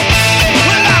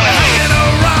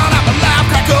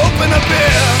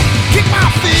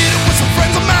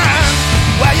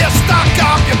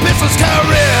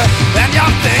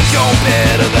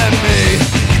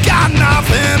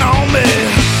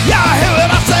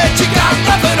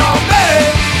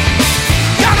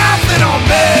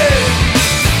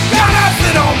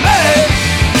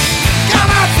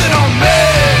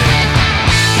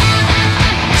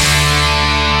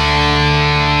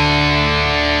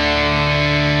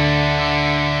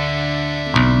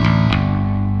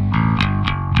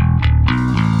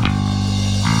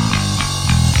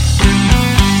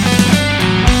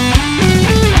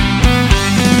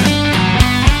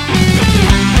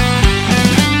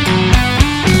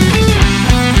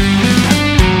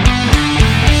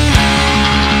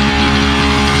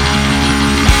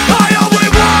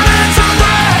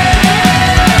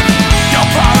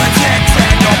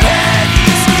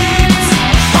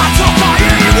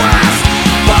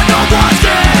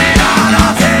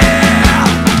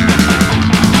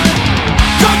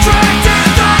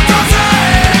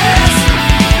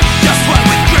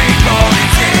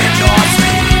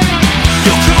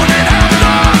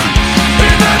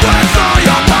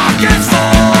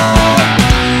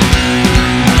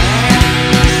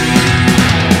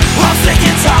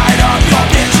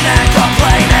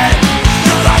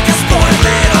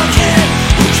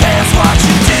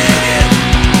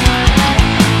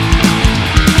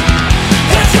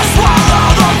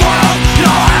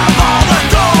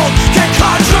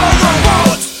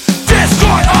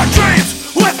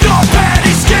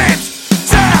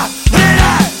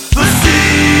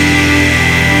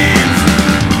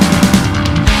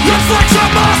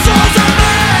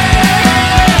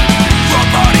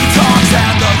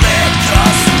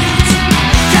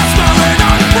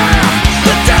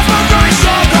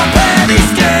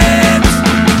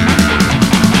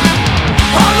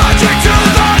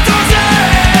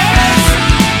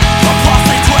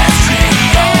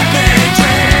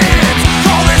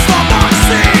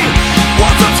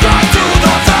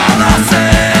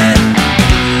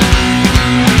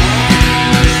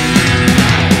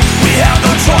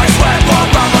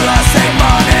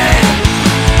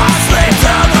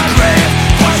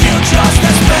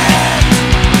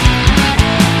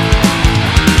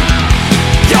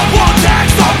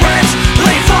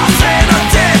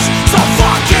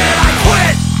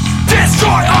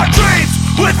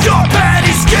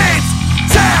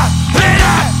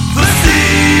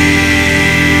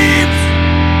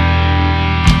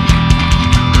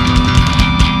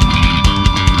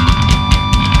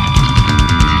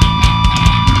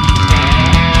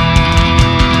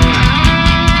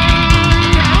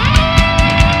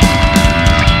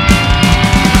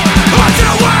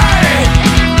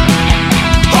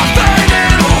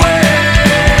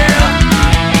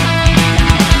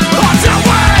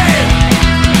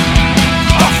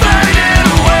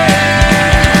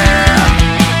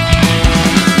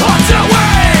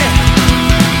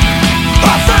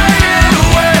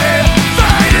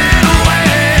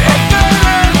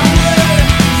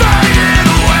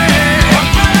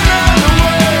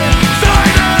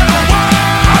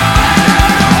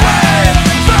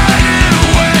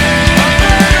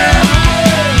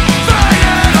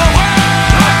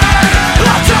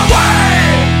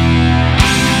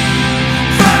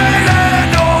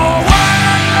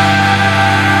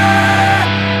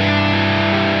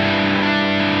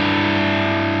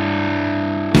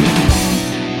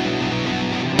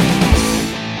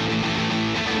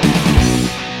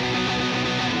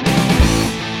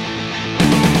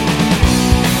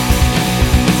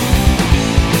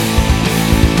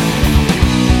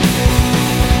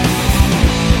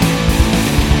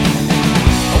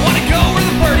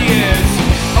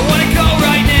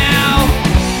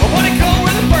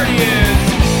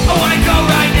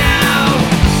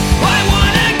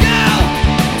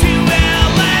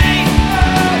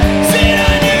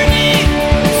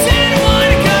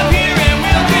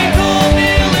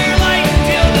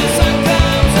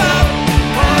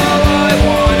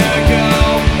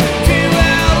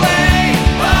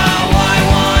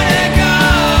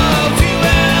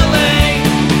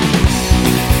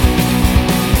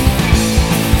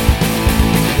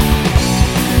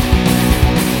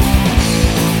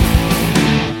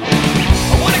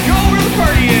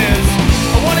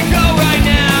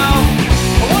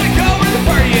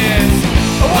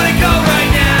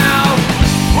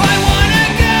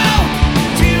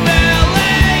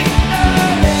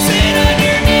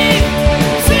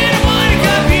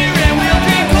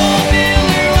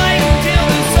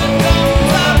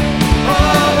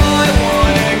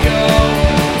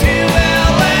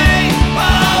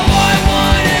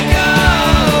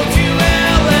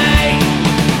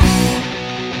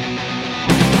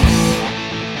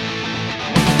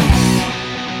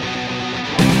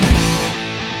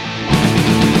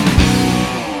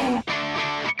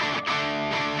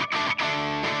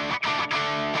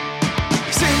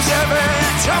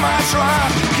 time I try,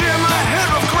 get my head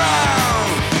off ground.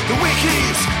 The wind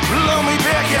keeps blowing me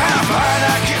back, yeah, I might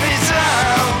not get me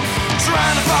down.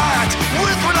 Trying to fight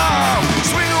with my arm,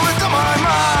 swinging with my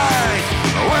mind.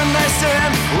 When they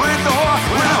stand with the whore,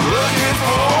 when I'm looking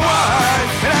for a wife,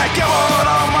 and I give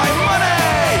all my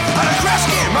money on a crash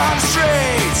game on the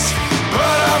streets.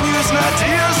 But I'm using a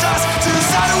deal sauce to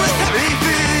side with heavy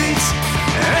feet.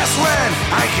 And that's when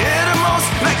I get the most,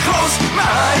 and I close my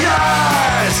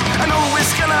eyes. I know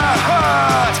it's gonna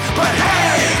hurt, but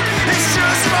hey, it's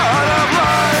just part of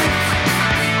life.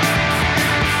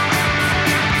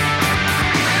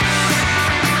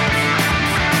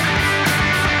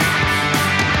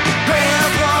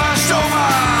 Being brushed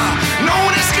over,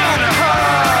 knowing it's gonna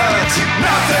hurt.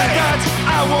 Nothing that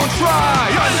I won't try.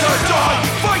 Underdog,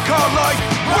 fight called life,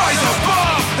 rise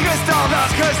above against all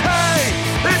odds, 'cause hey,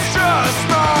 it's just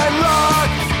my luck.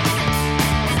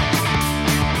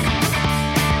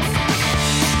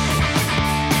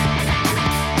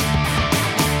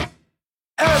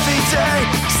 Every day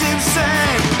seems the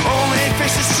same, only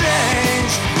faces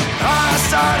change. I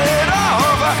started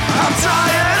over, I'm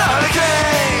tired of the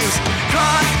games.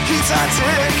 Clock keeps on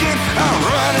ticking, I'm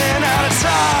running out of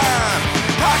time.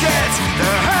 Pockets,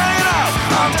 they're hanging out,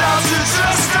 I'm down to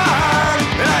just time.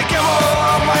 And I give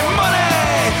all my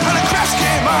money on a crash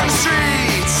game on the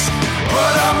streets.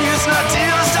 But I'm using a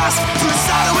dealer's dust to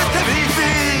side with heavy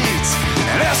feet.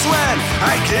 And that's when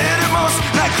I get it most,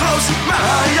 and I close my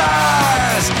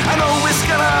eyes. I know it's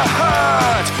gonna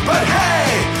hurt, but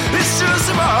hey, it's just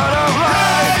a part of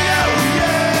life.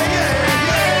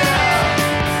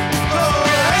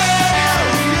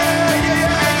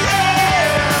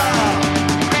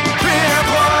 Being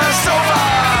brushed over,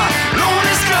 knowing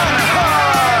it's gonna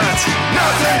hurt.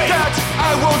 Nothing that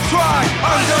I won't try.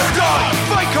 Underdog,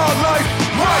 fight called life,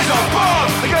 rise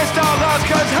above against all odds,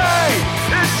 'cause hey,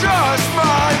 it's just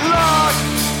my luck.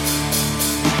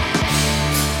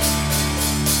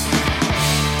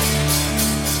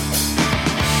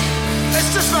 It's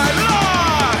just my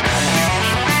luck.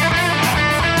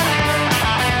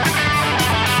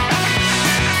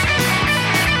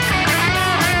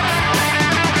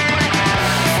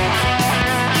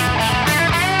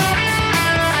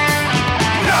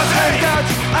 Nothing that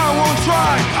I won't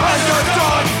try.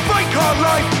 Underdog, fight called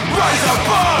life, rise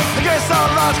above against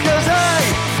all odds, 'cause hey,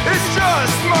 it's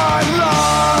just my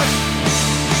luck.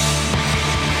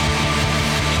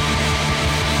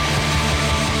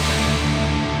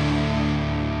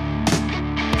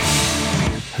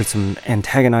 Heard some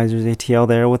Antagonizers ATL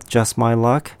there with Just My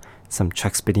Luck. Some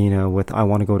Chuck Spadina with I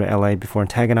Want to Go to LA before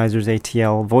Antagonizers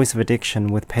ATL. Voice of Addiction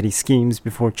with Petty Schemes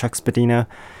before Chuck Spadina.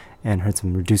 And heard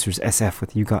some Reducers SF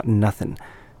with You Got Nothing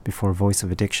before Voice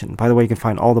of Addiction. By the way, you can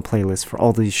find all the playlists for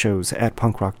all these shows at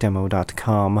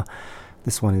punkrockdemo.com.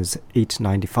 This one is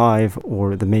 895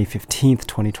 or the May 15th,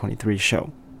 2023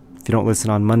 show. If you don't listen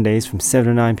on Mondays from 7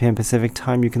 to 9 p.m. Pacific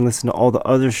time, you can listen to all the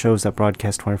other shows that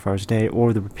broadcast 24 hours a day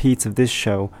or the repeats of this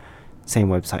show. Same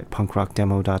website,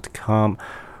 punkrockdemo.com.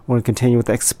 We're going to continue with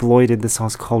Exploited. This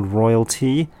song's called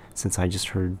Royalty, since I just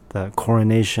heard the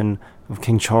coronation of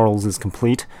King Charles is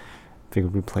complete.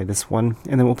 Figured we'd play this one.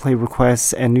 And then we'll play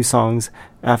requests and new songs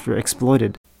after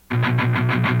Exploited.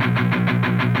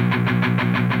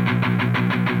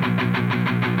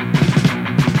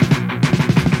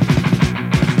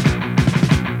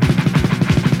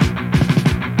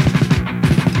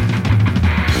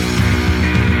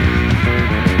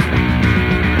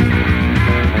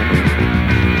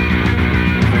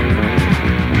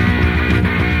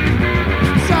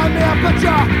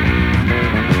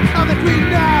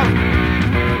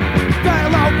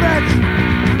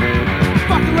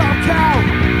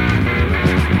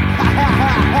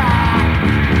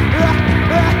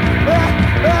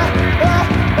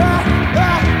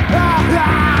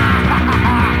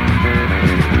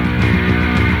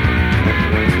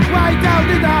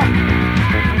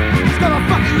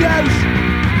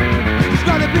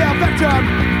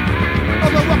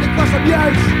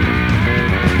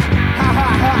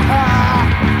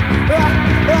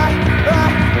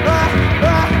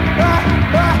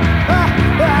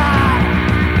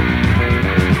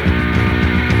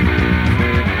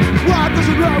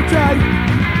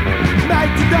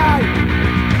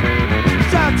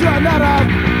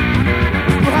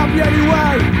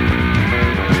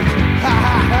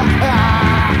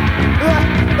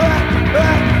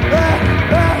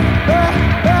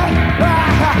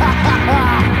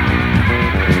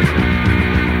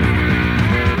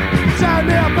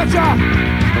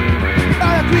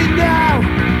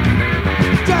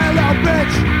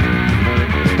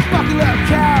 Fucking little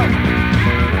cow.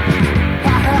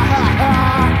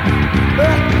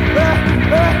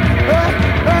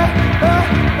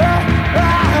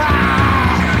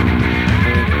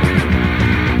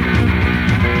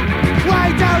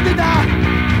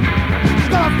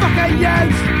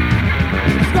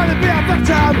 be a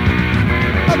victim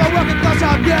of a working class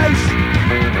abuse.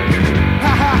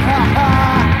 Ha ha ha ha.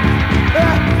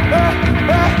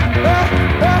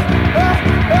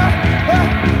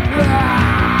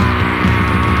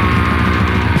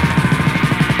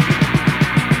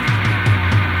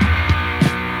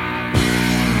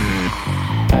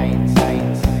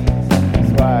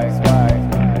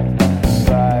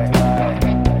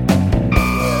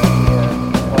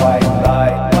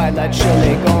 Twilight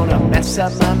surely gonna mess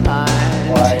up my mind.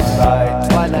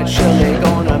 Twilight surely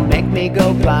gonna make me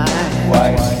go blind.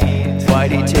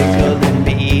 Whitey tickling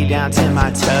me down to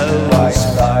my toes.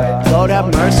 Lord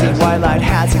have mercy, white light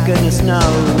has a goodness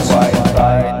knows.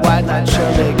 White light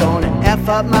surely gonna F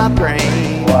up my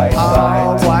brain.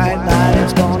 Oh, white light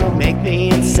is gonna make me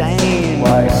insane.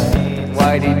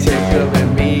 Whitey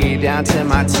tickling me down to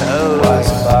my toes.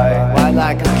 White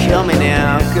light could kill me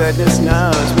now, goodness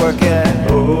knows. Work it.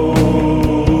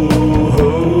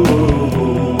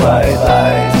 White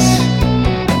lights.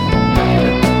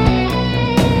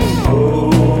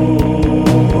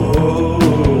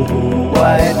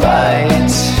 White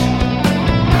lights.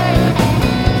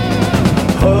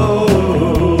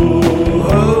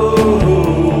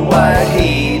 White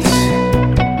heat.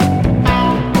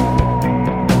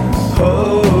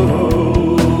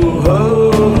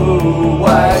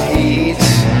 White heat.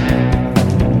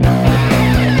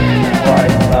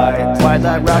 White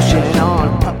light rushing on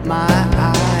up my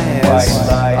eyes.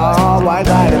 Oh, white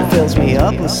light, it fills me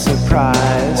up with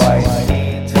surprise.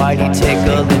 Whitey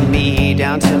tickling me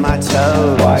down to my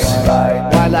toes.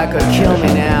 White light could kill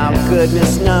me now,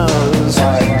 goodness knows.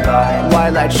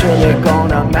 White light surely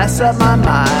gonna mess up my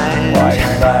mind.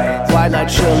 White light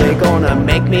surely gonna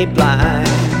make me blind.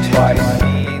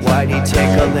 Whitey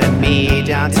tickling me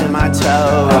down to my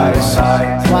toes.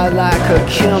 White light could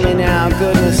kill me now,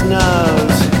 goodness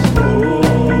knows.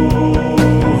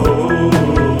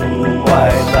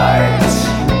 White lights.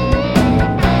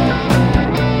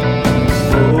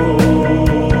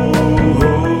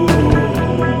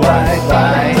 White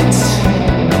lights.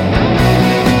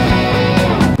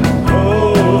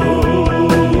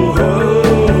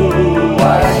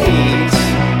 White heat.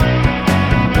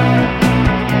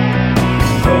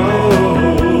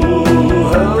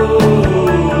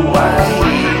 White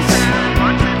heat.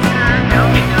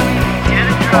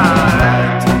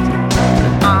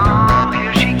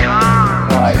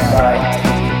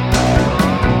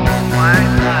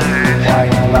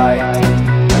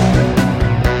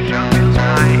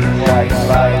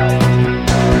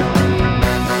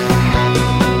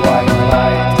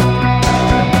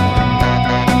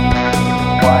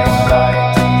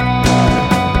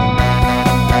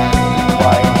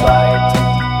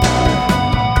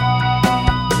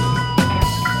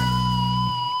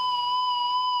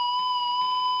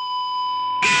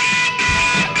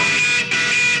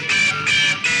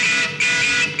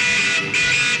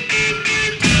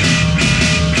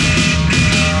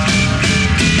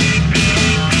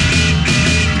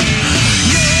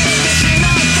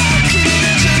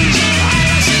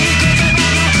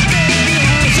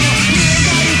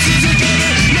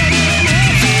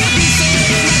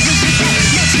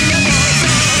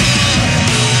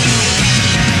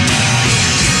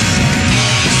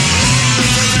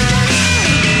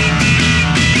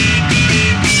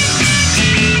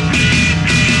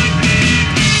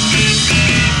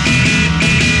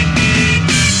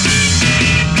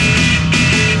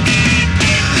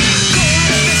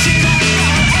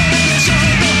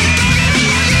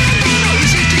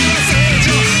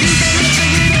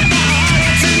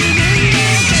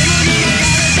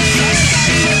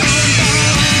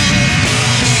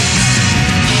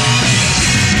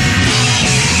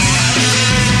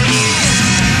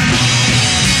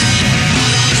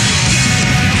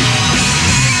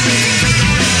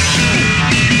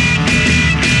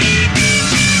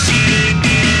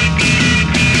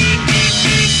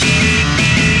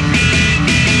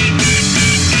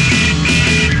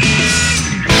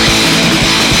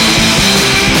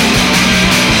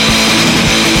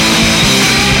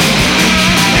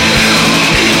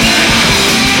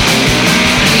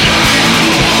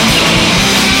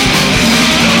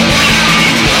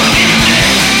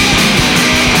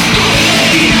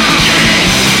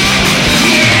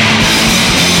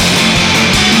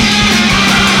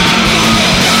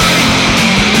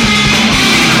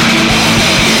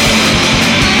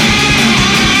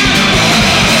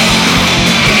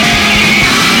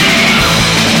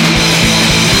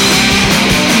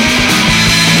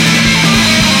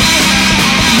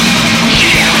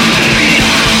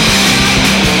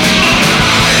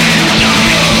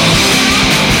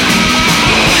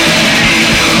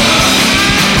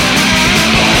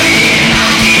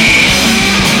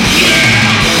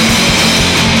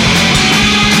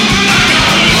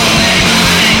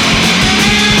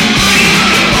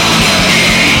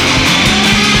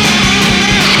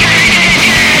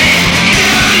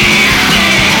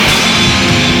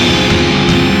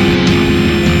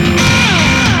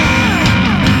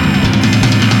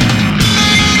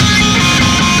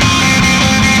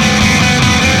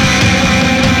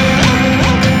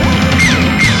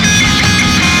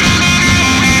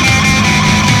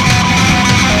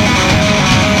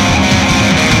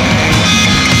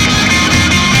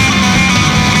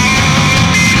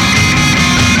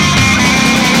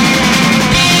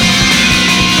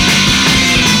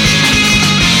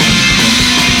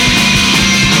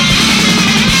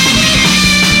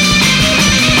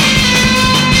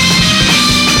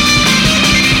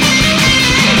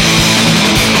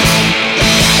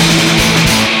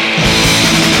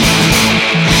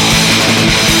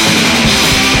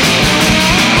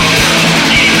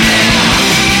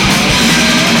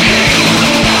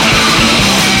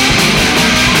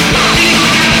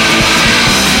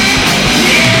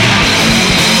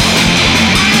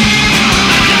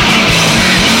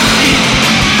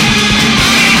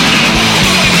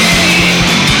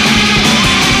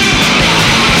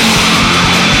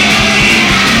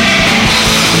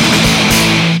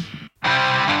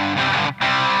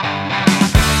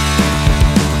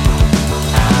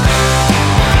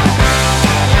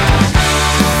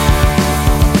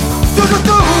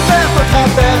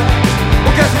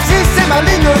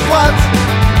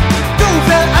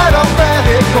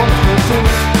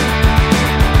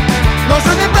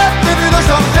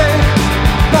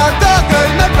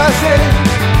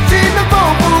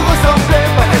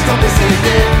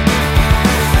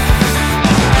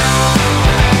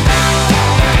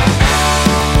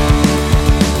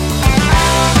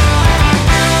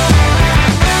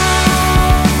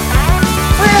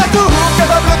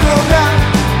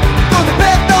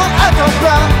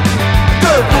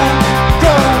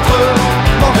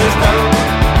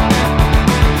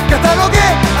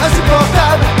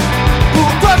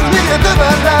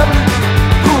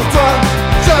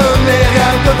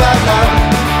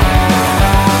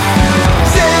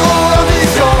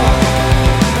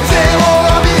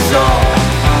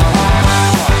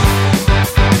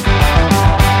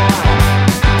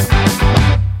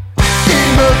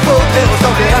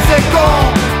 c'est assez con.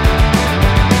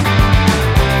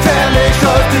 Faire les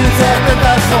choses d'une certaine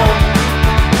façon.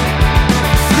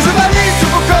 Je valide sur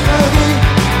vos conneries.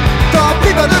 Tant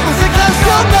pis, pas de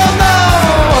consécration, non, non.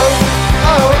 Oh,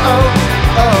 oh, oh,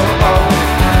 oh, oh.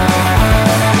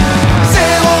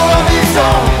 Zéro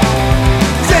ambition.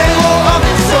 Zéro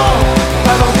ambition.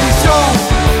 Pas d'ambition.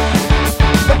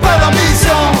 Pas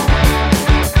d'ambition.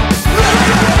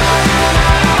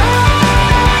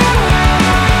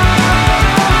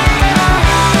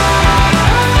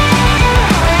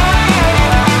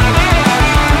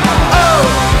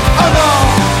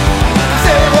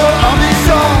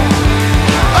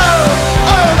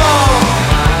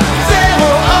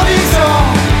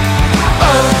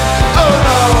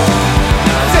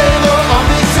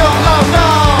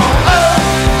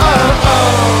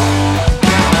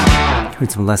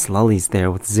 Heard some Les Lullies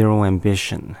there with Zero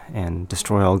Ambition, and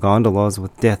Destroy All Gondolas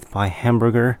with Death by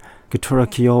Hamburger, Gatura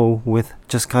Kyo with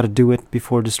Just Gotta Do It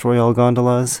before Destroy All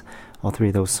Gondolas. All three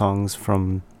of those songs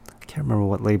from, I can't remember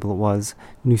what label it was,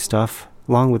 New Stuff,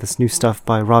 along with this New Stuff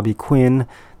by Robbie Quinn.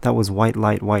 That was White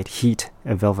Light, White Heat,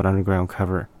 a Velvet Underground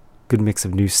cover. Good mix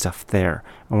of new stuff there.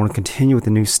 I want to continue with the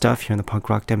new stuff here in the punk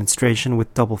rock demonstration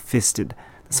with Double Fisted.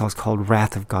 The song's called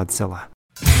Wrath of Godzilla.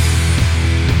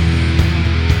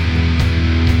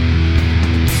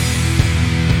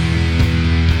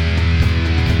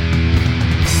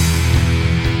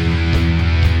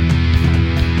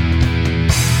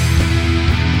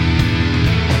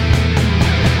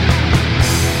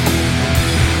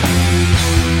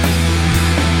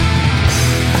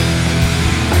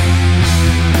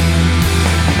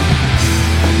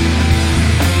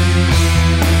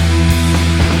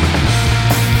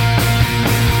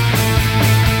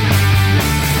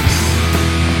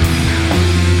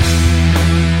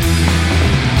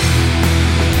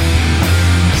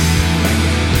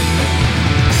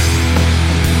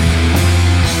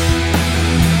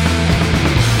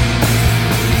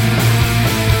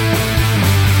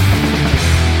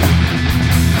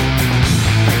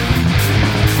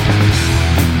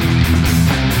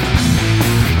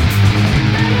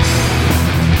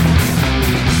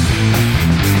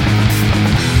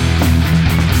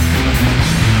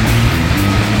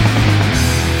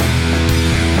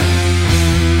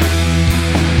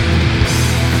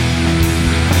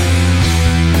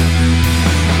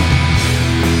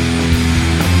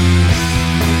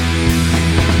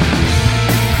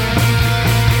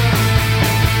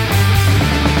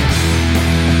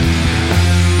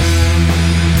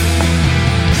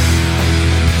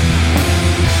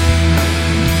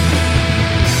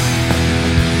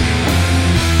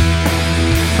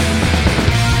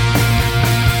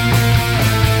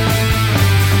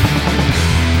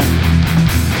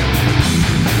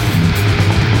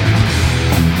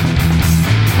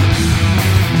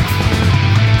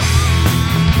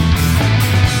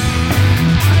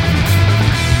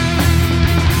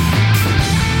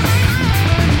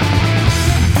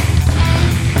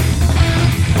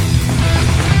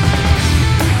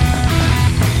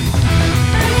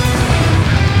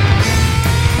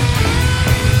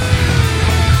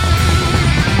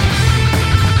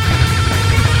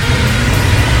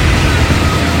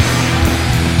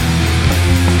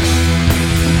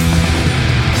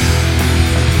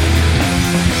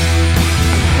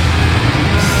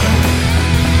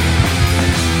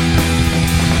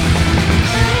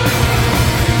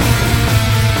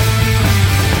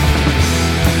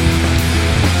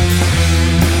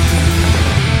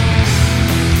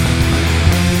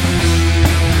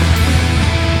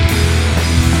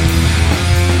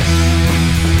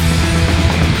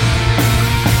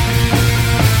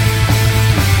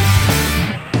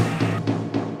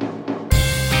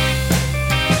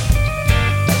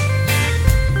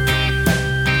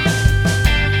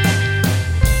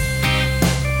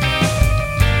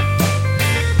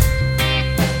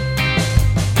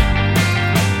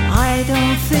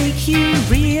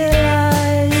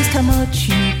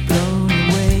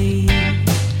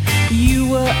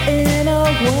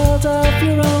 world of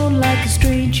your own, like a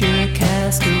stranger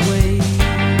cast away.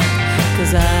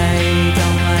 'Cause I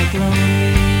don't like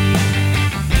lonely,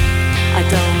 I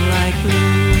don't like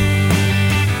blue,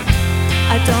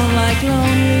 I don't like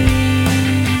lonely.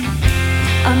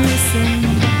 I'm missing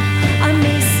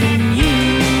you.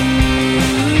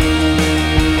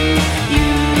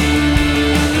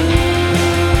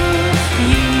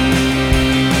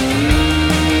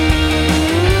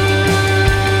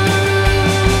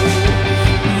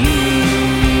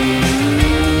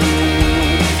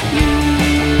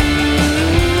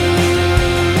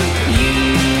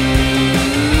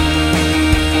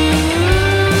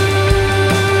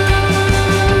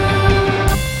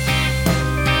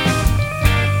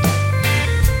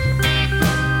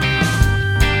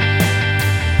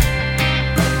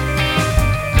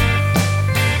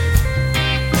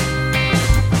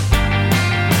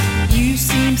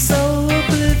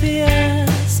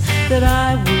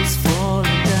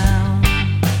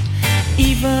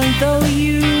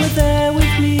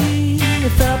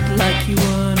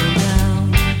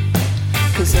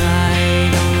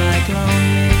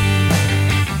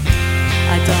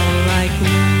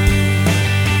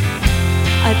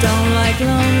 like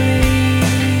lonely.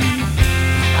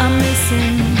 I'm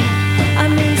missing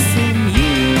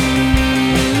you.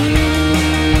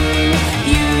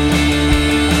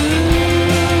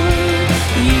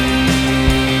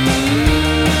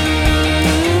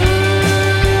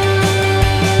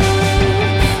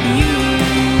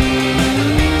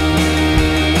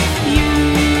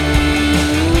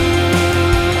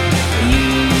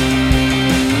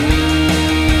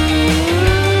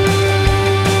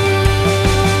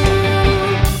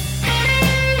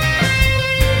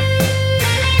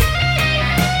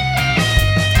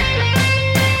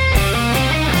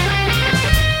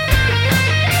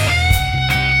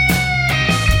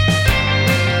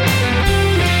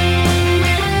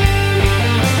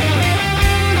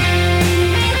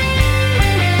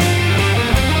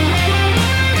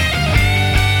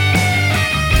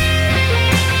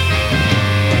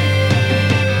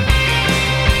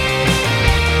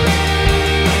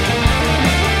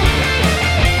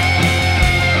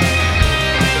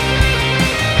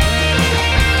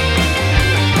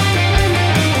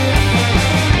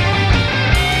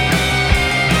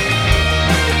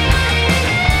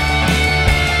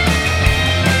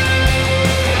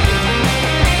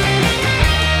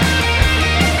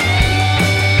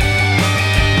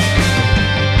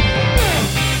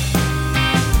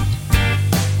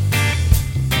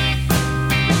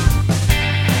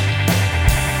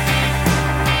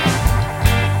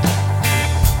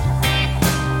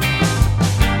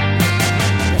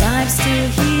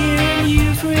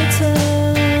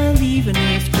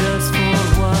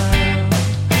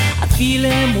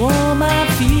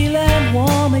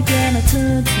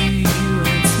 Turn to you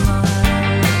and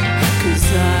smile, 'cause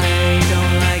I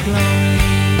don't like lonely.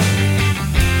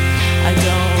 I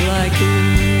don't like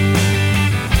blue.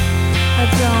 I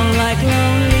don't like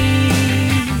lonely.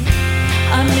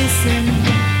 I'm missing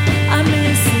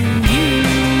you.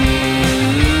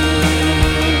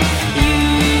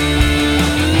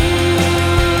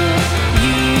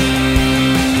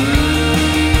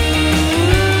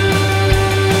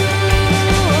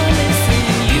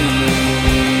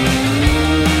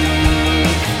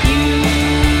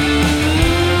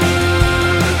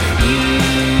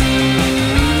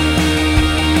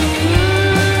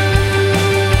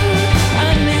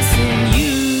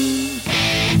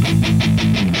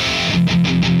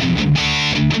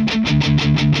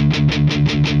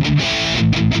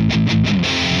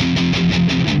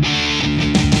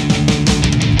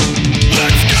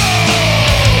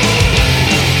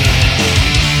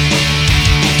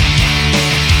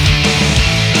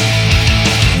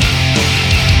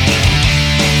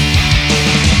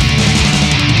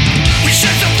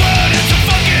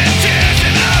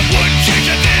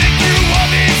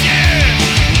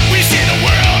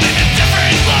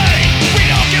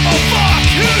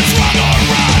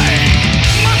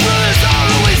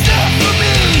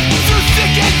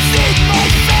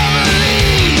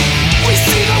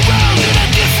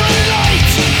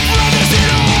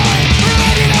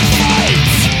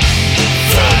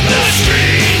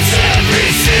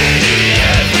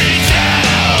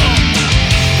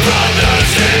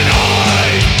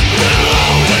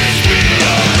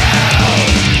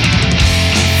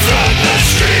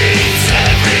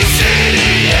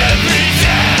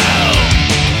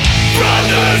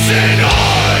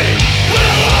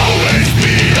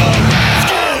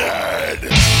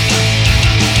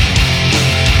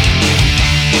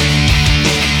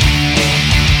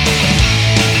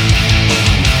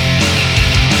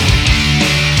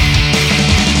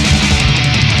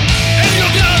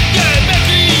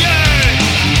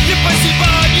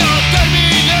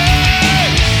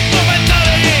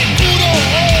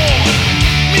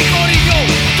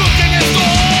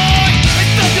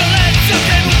 Esta violencia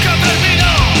que nunca termina,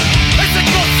 ese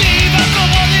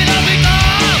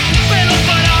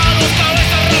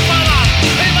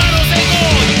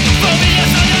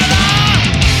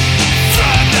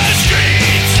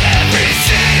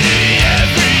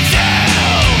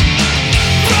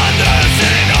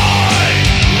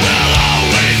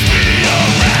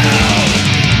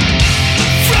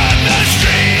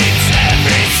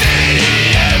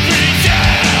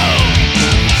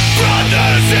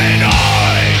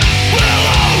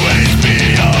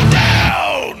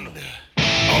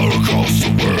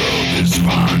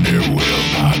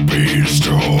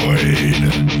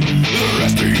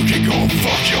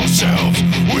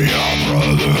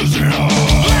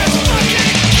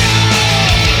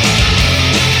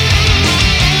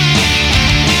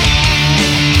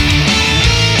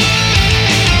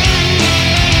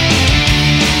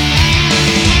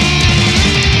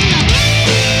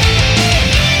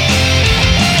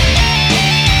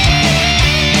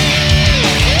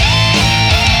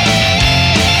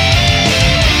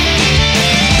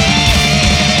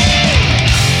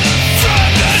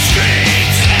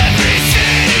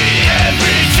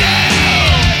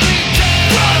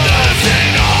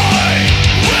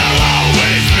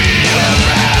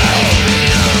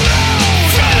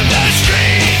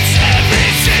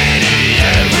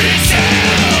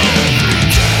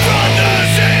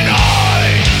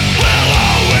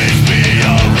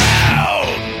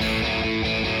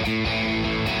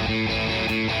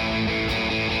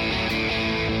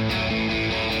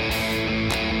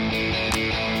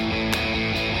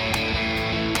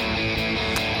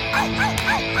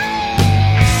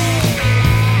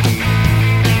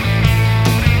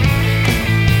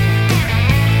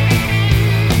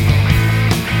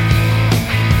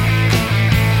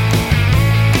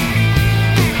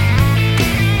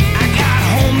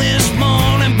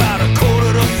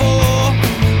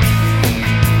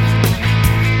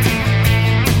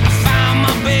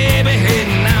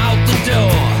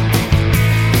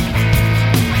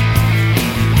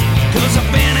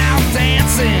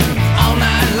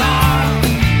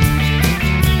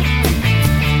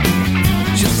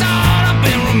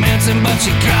romancing, but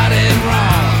she got it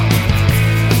wrong.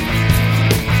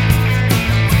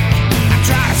 I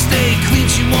try to stay clean,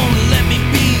 she won't let me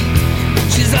be.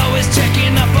 She's always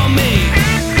checking up on me.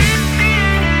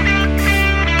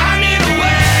 I need a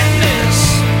witness.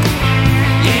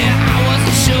 Yeah, I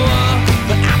wasn't sure,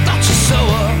 but I thought you saw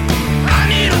her. I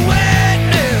need a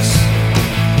witness.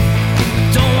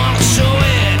 Don't wanna show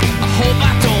it. I hope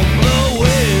I don't blow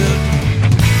it.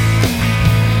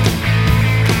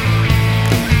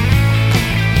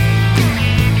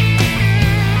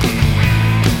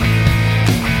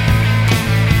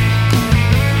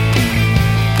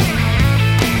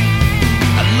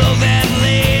 I love that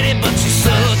lady, but she's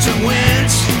such a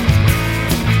wench.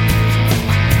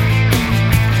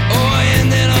 Oh, I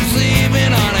ended up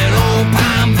sleeping on an old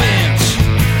pine bench.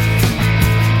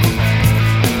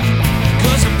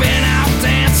 'Cause I've been out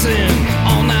dancing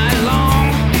all night long.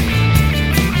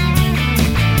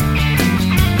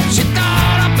 She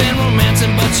thought I've been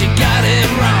romancing, but she got it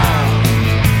wrong.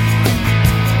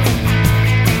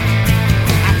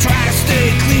 I try to stay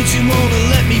clean, she won't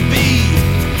let me be.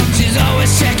 She's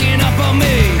always checking up on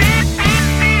me.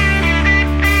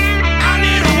 I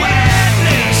need a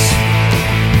witness.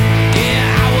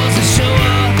 Yeah, I wasn't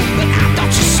sure, but I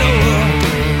thought you saw her.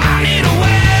 I need a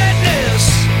witness.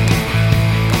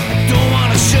 I don't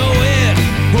wanna show it.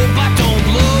 Hope I don't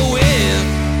blow it.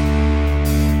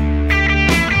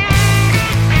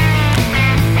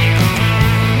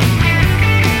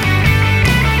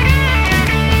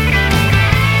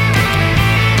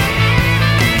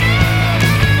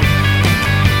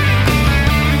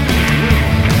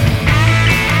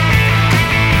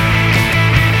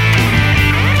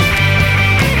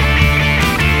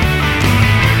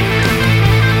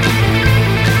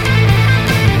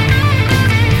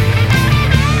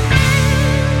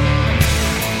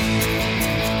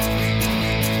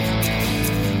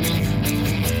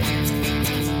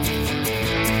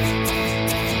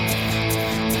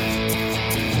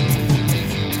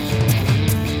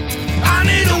 I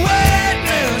need a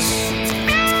witness.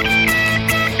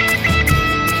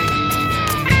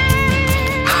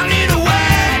 I need a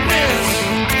witness.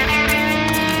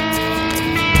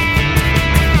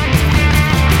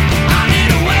 I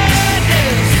need a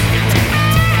witness.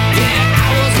 Yeah, I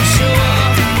wasn't sure,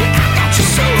 but I thought you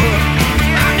saw her.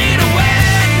 I need a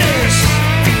witness.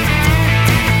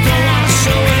 Don't wanna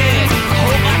show it. I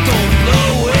hope I don't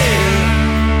blow it.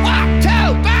 1,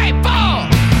 2, 3, 4.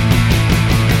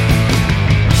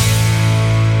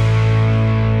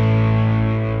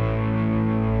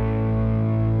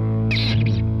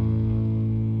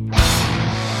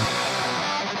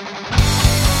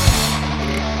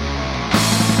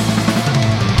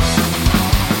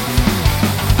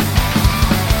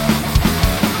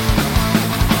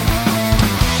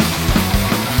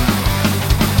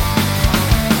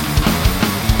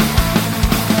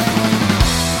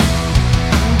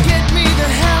 Get me the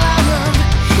hell out of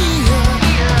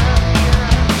here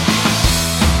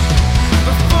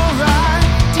before I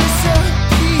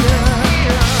disappear.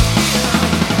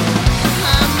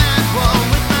 I'm at war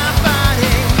with my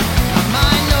body. My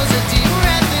mind knows a deep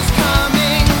breath is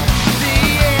coming. The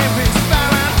air is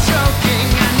far out choking.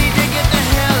 I need to get the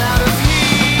hell out of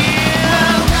here.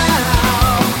 Well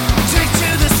now, take to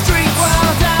the streets.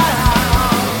 Well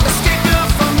down, escape the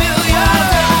familiar.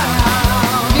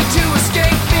 Need to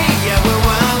escape me. Yeah, we're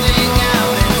wilding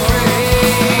out and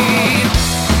free.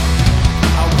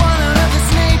 I want out of this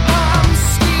napalm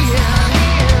skiing.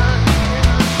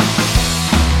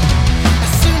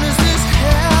 As soon as this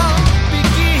hell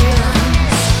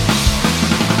begins,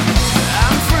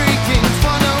 I'm freaking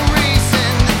for no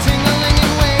reason. The tingling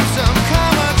in waves of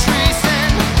karma treason.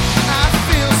 I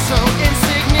feel so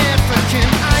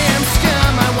insignificant. I am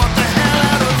scum. I want the hell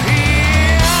out of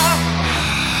here.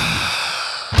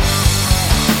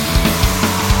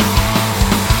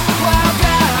 Wild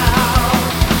out,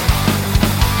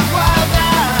 wild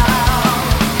out,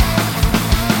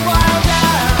 wild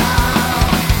out,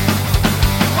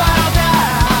 wild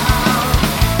out,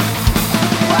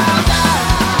 wild out.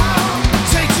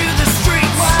 Take to the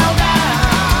streets, wild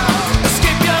out.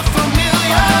 Escape your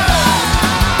familiar.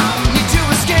 Need to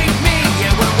escape me.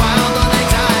 Yeah, we're wild on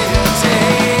anxiety.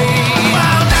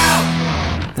 Wild out.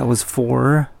 That was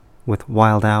 4 with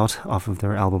Wild Out off of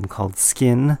their album called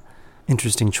Skin.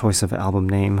 Interesting choice of album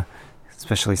name,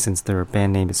 especially since their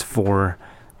band name is 4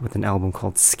 with an album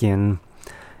called Skin.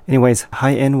 Anyways,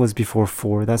 High End was before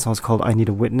 4. That song's called I Need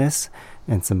a Witness,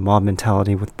 and some Mob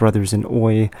Mentality with Brothers in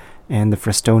Oi and the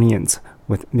Frestonians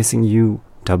with Missing You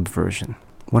dub version.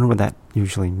 Wonder what that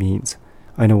usually means.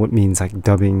 I know what means, like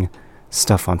dubbing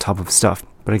stuff on top of stuff,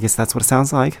 but I guess that's what it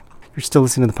sounds like. You're still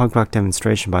listening to the punk rock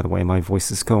demonstration, by the way. My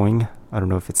voice is going. I don't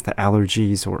know if it's the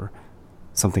allergies or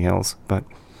something else, but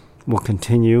we'll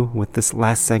continue with this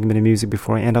last segment of music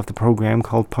before I end off the program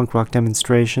called Punk Rock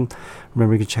Demonstration.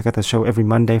 Remember, you can check out the show every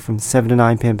Monday from 7 to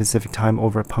 9 p.m. Pacific Time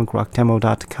over at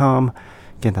punkrockdemo.com.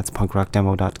 Again, that's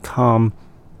punkrockdemo.com.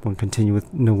 We'll continue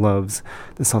with No Loves.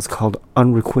 This song's called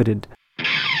Unrequited.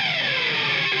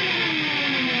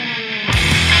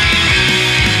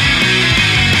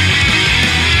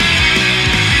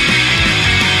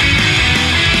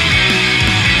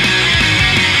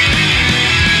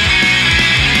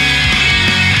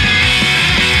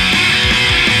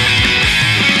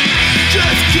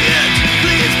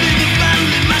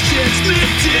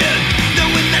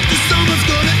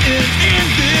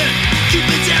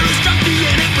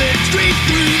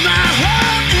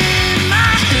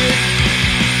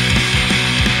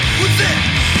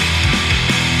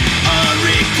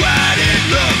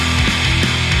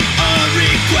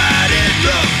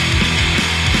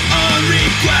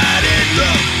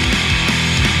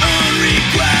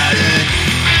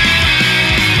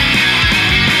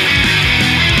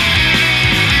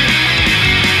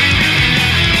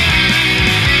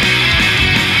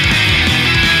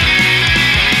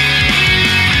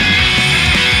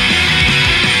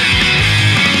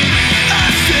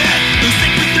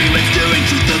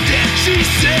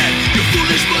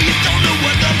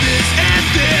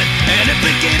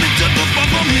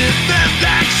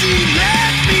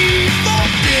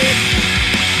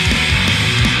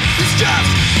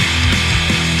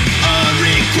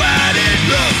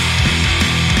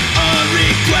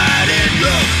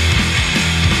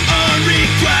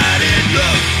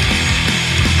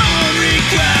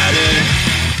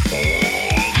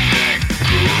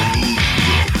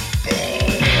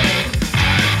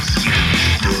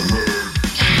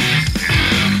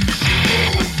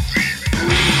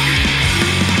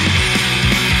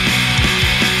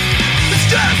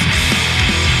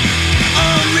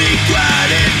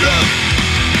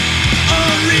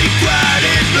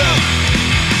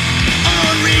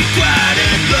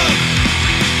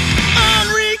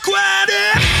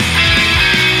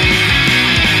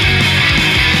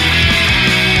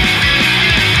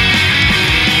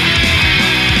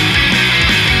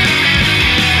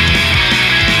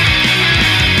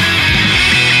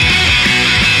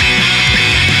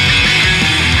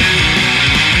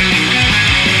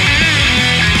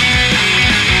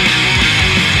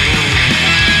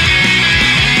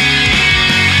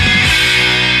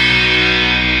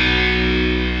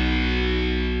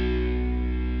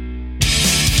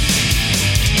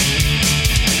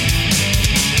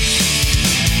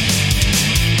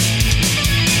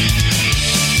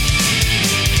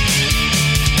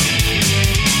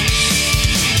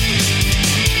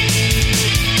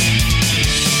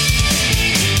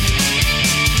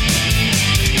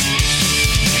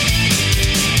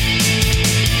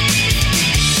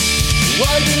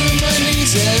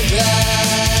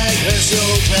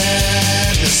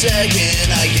 second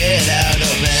I get out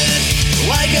of bed.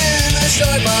 Why can't I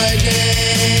start my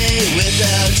day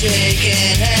without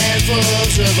taking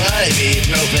handfuls of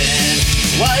ibuprofen?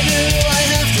 Why do I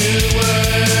have to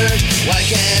work? Why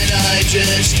can't I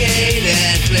just skate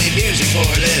and play music for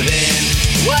a living?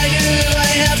 Why do I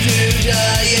have to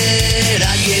diet?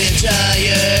 I'm getting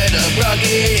tired of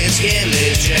Rocky and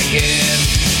skinless chicken.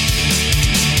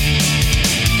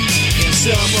 Can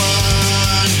someone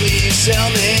please tell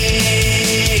me?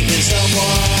 Can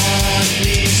someone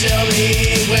please tell me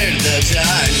where did the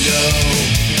time go?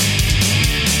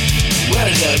 Where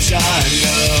did the time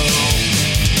go?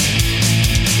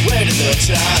 Where did the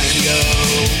time go?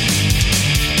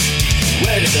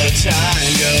 Where did the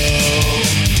time go?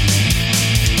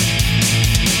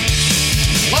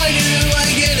 Why do I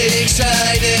get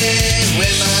excited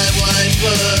when my wife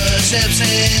puts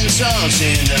Epsom salts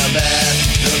in the bath?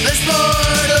 The best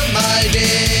part of my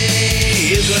day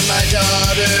is when my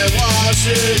daughter wants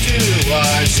to do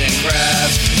arts and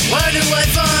crafts. Why do I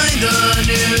find the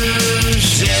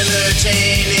news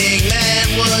entertaining? Man,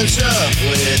 what's up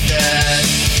with that?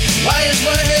 Why is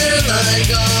my hairline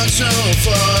gone so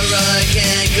far I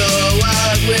can't go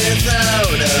out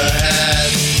without a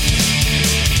hat?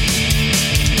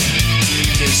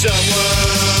 Can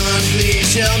someone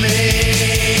please tell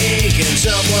me? Can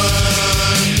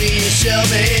someone please tell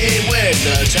me where'd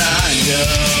the time go?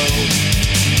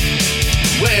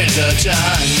 Where'd the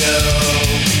time go?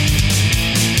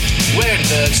 Where'd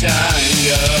the time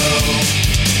go?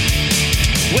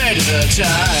 Where did the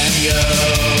time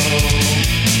go?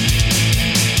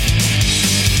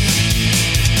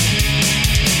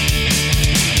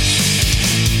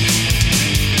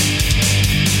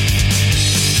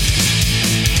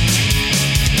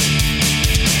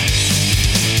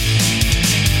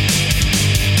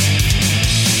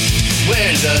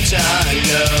 the time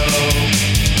go?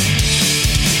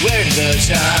 Where did the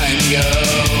time go?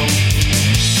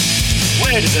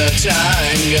 Where did the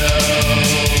time go?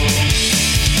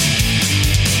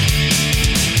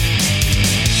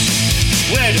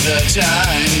 Where did the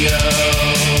time go?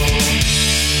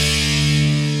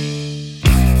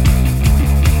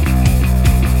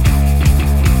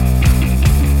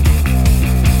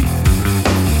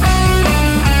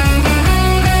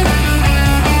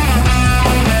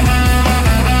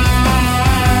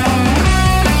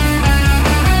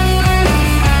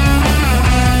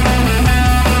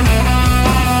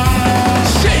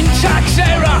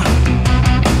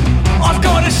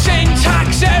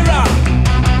 Syntax error.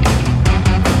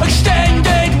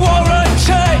 Extended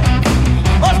warranty.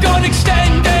 I've got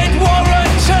extended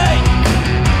warranty.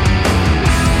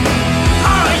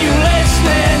 Are you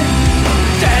listening?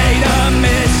 Data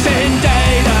missing,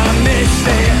 data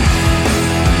missing.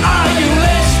 Are you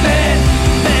listening?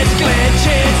 There's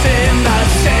glitches in the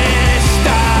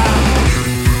system.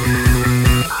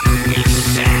 It's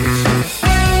set.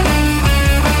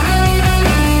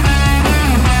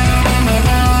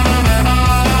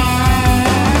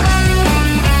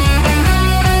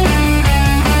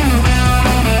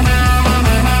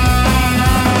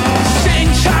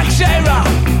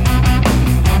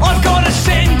 I've got a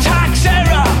syntax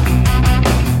error.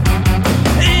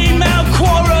 Email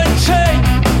quarantine.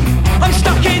 I'm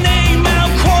stuck in email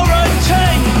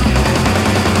quarantine.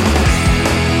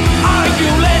 Are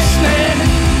you listening?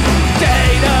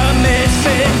 Data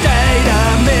missing, data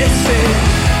missing.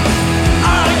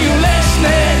 Are you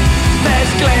listening?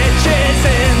 There's glitches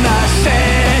in the system.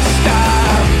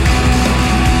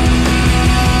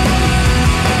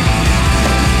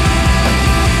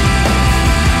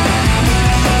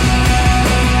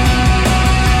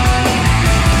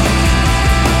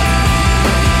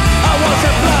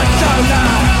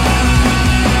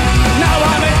 Now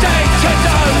I'm a data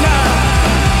donor.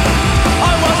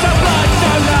 I was a blood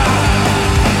donor.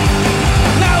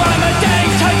 Now I'm a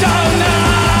data donor.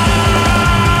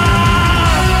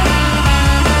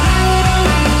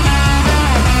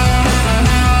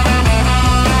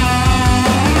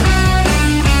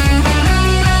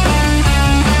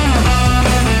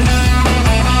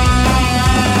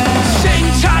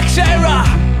 Syntax error.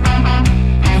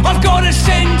 I've got a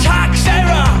syntax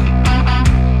error.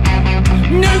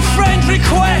 New friend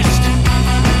request.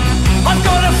 I've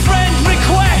got a friend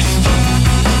request.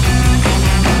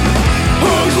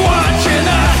 Who's watching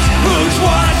us? Who's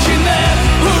watching them?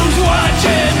 Who's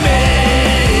watching me?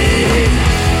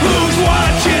 Who's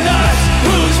watching us?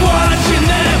 Who's watching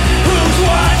them? Who's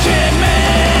watching me?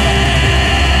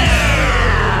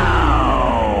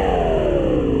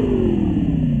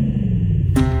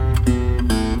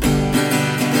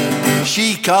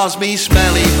 She calls me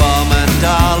smelly bum and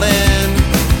darling,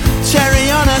 Terry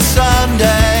on a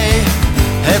Sunday.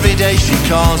 Every day she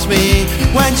calls me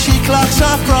when she clocks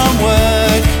off from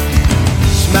work.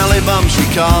 Smelly bum she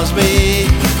calls me,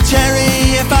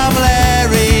 Terry if I'm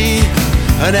Larry.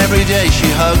 And every day she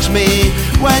hugs me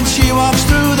when she walks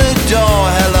through the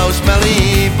door. Hello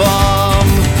smelly bum,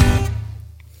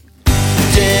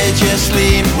 did you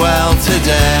sleep well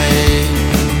today?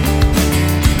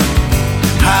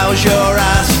 How's your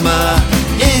asthma?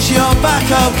 Is your back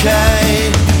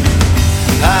okay?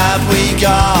 Have we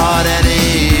got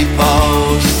any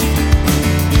post?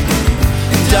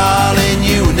 Darling,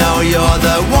 you know you're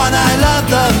the one I love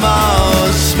the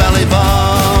most. Smelly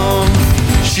bum.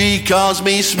 She calls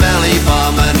me smelly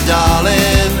bum and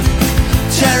darling,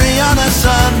 Terry on a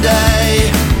Sunday.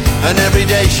 And every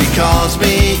day she calls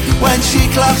me when she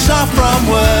clocks off from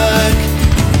work.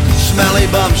 Smelly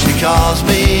bum she calls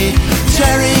me,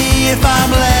 Terry if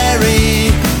I'm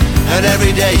Larry. And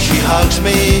every day she hugs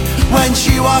me when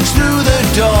she walks through the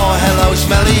door. Hello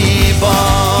smelly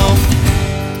bum.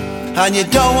 And you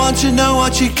don't want to know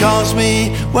what she calls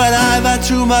me when I've had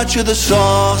too much of the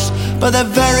sauce, but the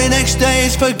very next day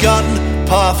it's forgotten,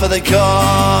 par for the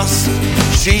course.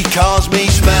 She calls me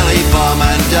smelly bum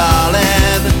and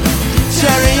darling,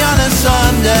 Terry on a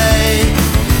Sunday.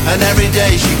 And every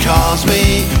day she calls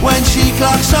me when she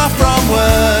clocks off from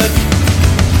work.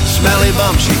 Smelly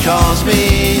bum she calls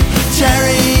me,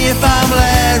 Terry if I'm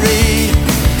Larry.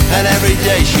 And every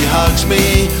day she hugs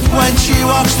me when she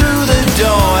walks through the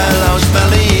door. Hello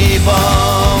smelly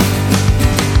bum,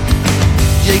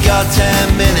 you got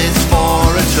 10 minutes for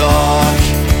a talk.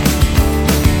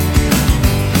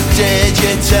 Did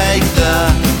you take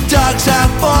the dogs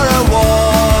out for a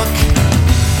walk?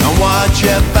 And what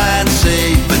you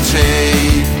fancy for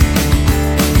tea?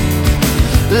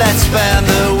 Let's spend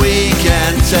the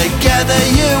weekend together,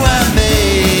 you and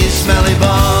me. Smelly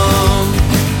bum.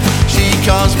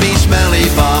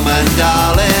 and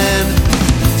darling,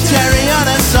 Terry on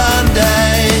a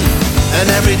Sunday. And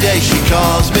every day she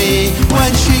calls me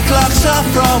when she clocks off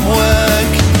from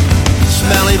work.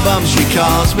 Smelly bum, she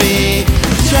calls me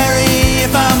Terry if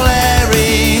I'm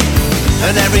Larry.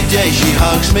 And every day she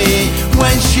hugs me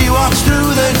when she walks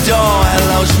through the door.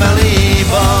 Hello, smelly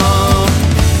bum.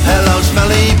 Hello,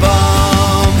 smelly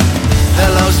bum.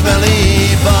 Hello,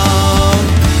 smelly bum.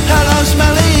 Hello,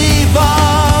 smelly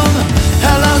bum.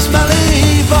 Hello,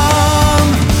 smelly bum.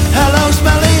 Hello,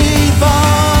 smelly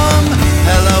bum.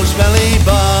 Hello, smelly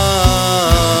bum.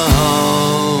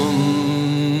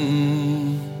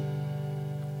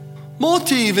 More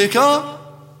tea, Vicar?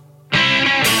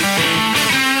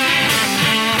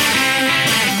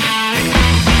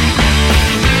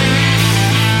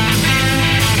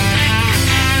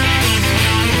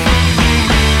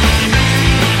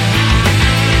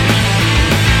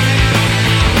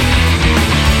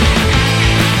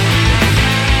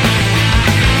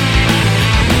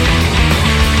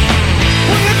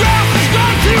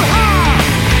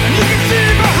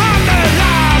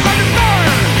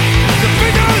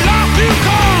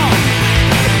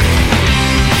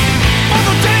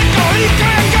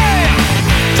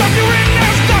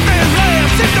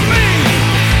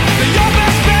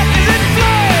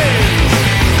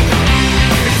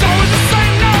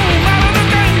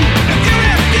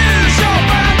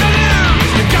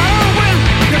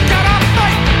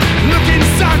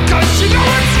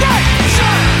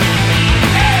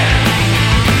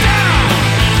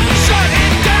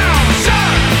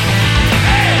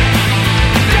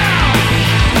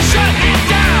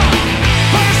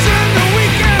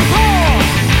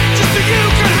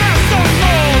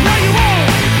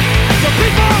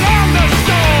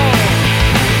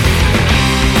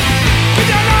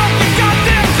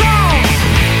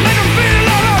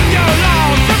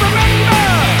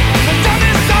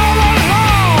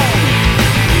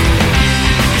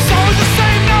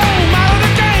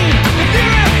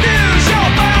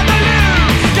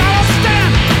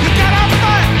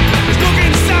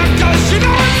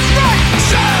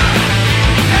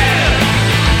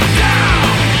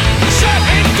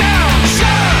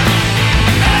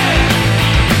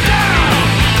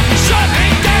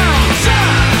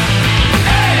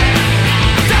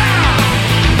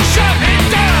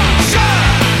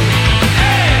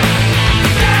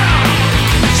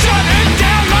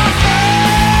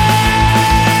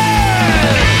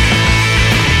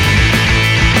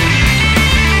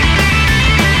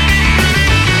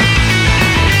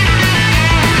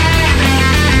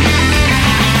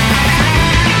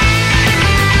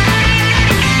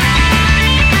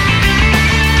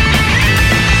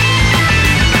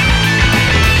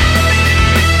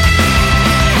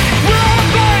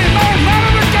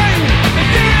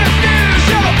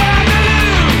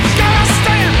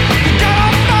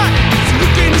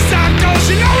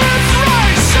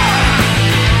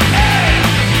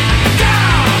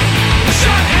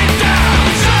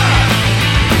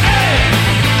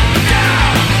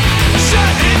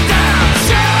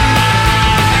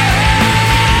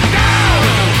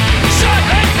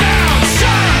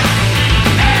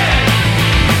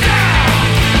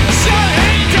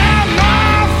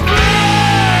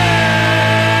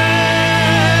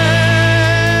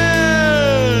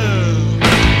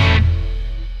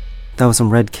 That was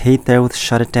some Red Kate there with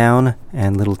Shut It Down,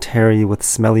 and Little Terry with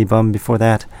Smelly Bum before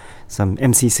that, some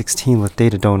MC16 with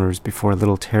Data Donors before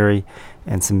Little Terry,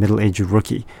 and some Middle-Aged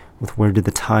Rookie with Where Did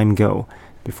the Time Go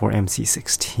before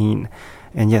MC16.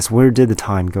 And yes, where did the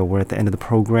time go? We're at the end of the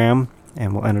program,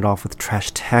 and we'll end it off with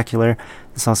Trashtacular.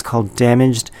 The song's called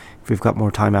Damaged. If we've got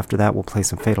more time after that, we'll play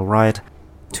some Fatal Riot.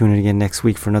 Tune in again next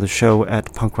week for another show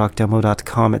at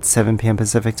punkrockdemo.com at 7 p.m.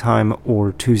 Pacific Time,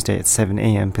 or Tuesday at 7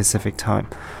 a.m. Pacific Time.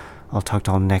 I'll talk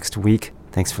to all next week.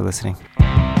 Thanks for listening.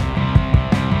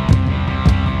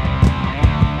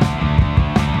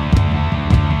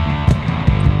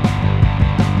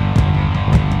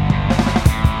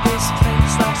 This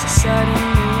place likes a sudden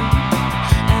mood,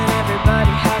 and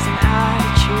everybody has an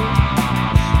attitude.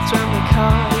 It's when we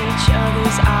caught each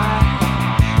other's eye.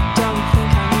 Don't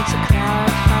think I need to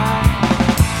clarify.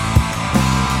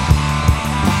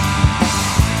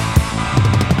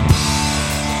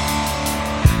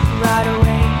 Right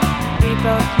away, we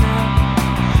both know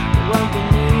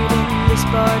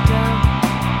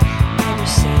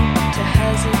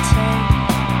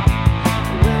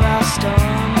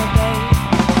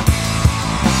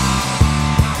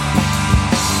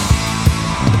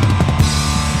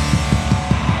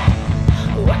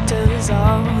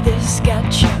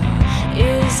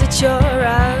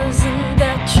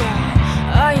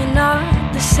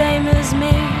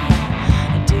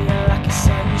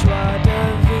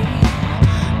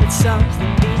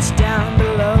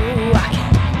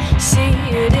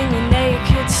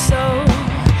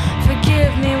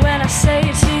say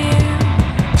to you,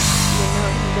 you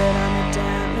know that I'm a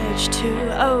damage too.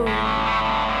 Oh,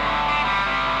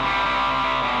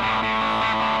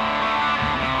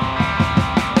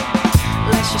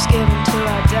 let's just give into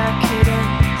our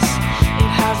decadence.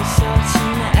 It has a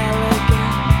certain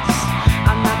elegance.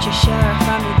 I'm not your sheriff,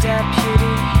 I'm your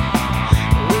deputy.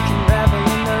 We can revel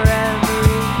in the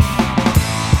reverie.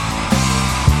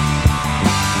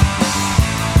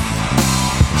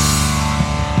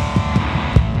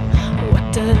 What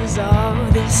does all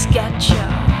this get you?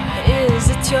 Is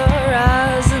it your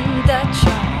eyes and that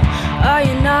you? Are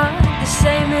you not the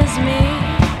same as me?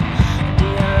 Do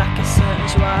you like a certain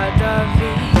joie de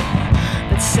vie?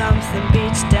 But something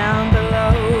beats down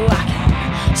below. I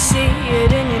can see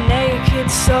it in your naked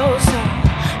soul. So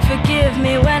forgive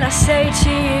me when I say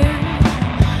to you,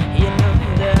 you know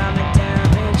that I'm a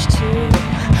damage too.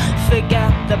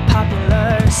 Forget the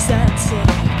popular aesthetic.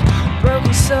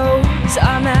 Broken souls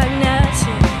are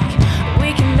magnetic.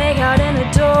 We can make out in a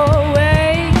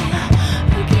doorway.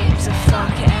 Who gives a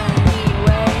fuck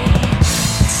anyway?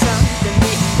 Something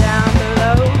beating down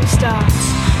below starts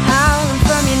howling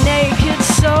from your naked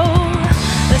soul.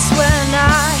 That's when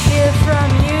I hear from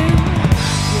you.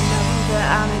 You know that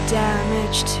I'm a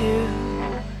damage too.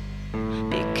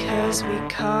 Because we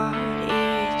caught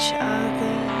each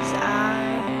other's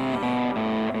eye.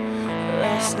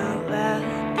 Let's not let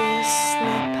this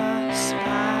slip us by.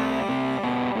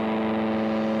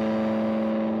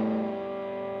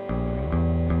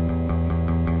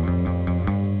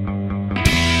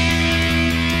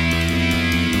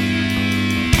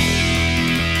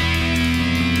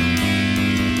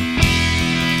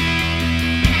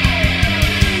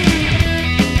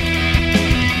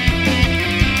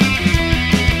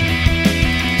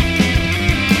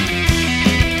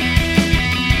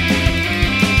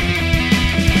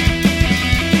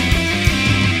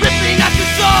 Ripping at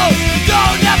your soul,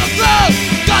 don't ever grow.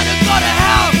 Gonna go to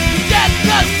hell, death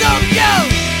consume you.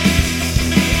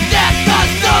 Death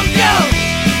consume you.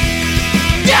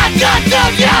 Death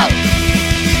consume you.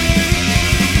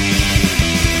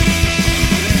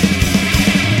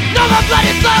 No more blood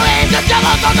is flowing, the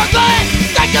devil's souls are glowing.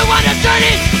 Take the one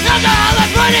journey, hell's a hell of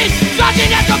burning.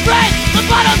 Scratching at your brain, the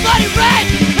bottle's bloody rain.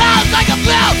 Hell's like a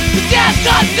blue, the death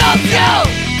consumes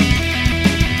you.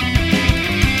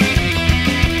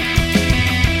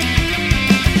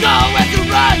 Nowhere to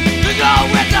run, there's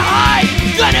nowhere to hide.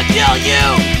 Gonna kill you,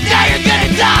 now you're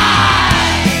gonna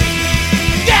die.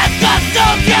 Death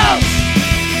consumes you.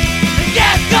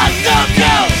 Death consumes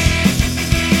you.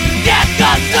 Death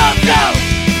consumes you.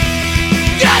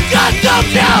 Death consumes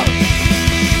you.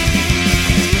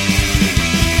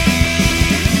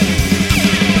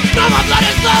 No more blood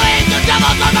is flowing, the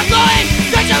devil's arms are glowing.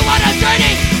 Take your one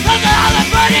journey, hell's a hell of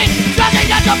burning.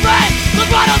 Scratching at your brain, the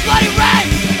bottle's bloody rain.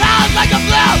 Hell's like a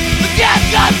blue, the death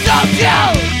consumes you.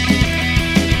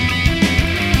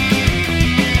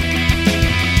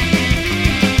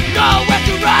 Nowhere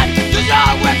to run, there's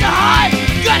nowhere to hide.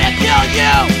 Gonna kill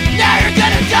you, now you're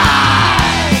gonna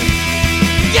die.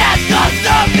 Death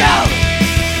consumes you.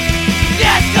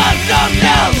 Death consumes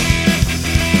you.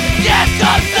 Death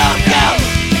consumes you.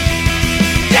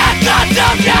 Death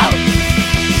consumes you.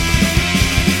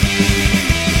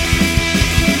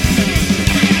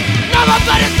 No more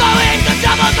blood is flowing, the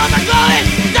devil's arms are glowing.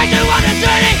 Take you on a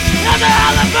journey, hell's a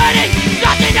hell of burning.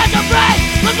 Scratching at your brain,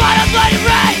 with water bloody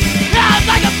rain. Hell's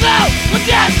like a blue, with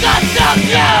death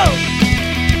consumes you.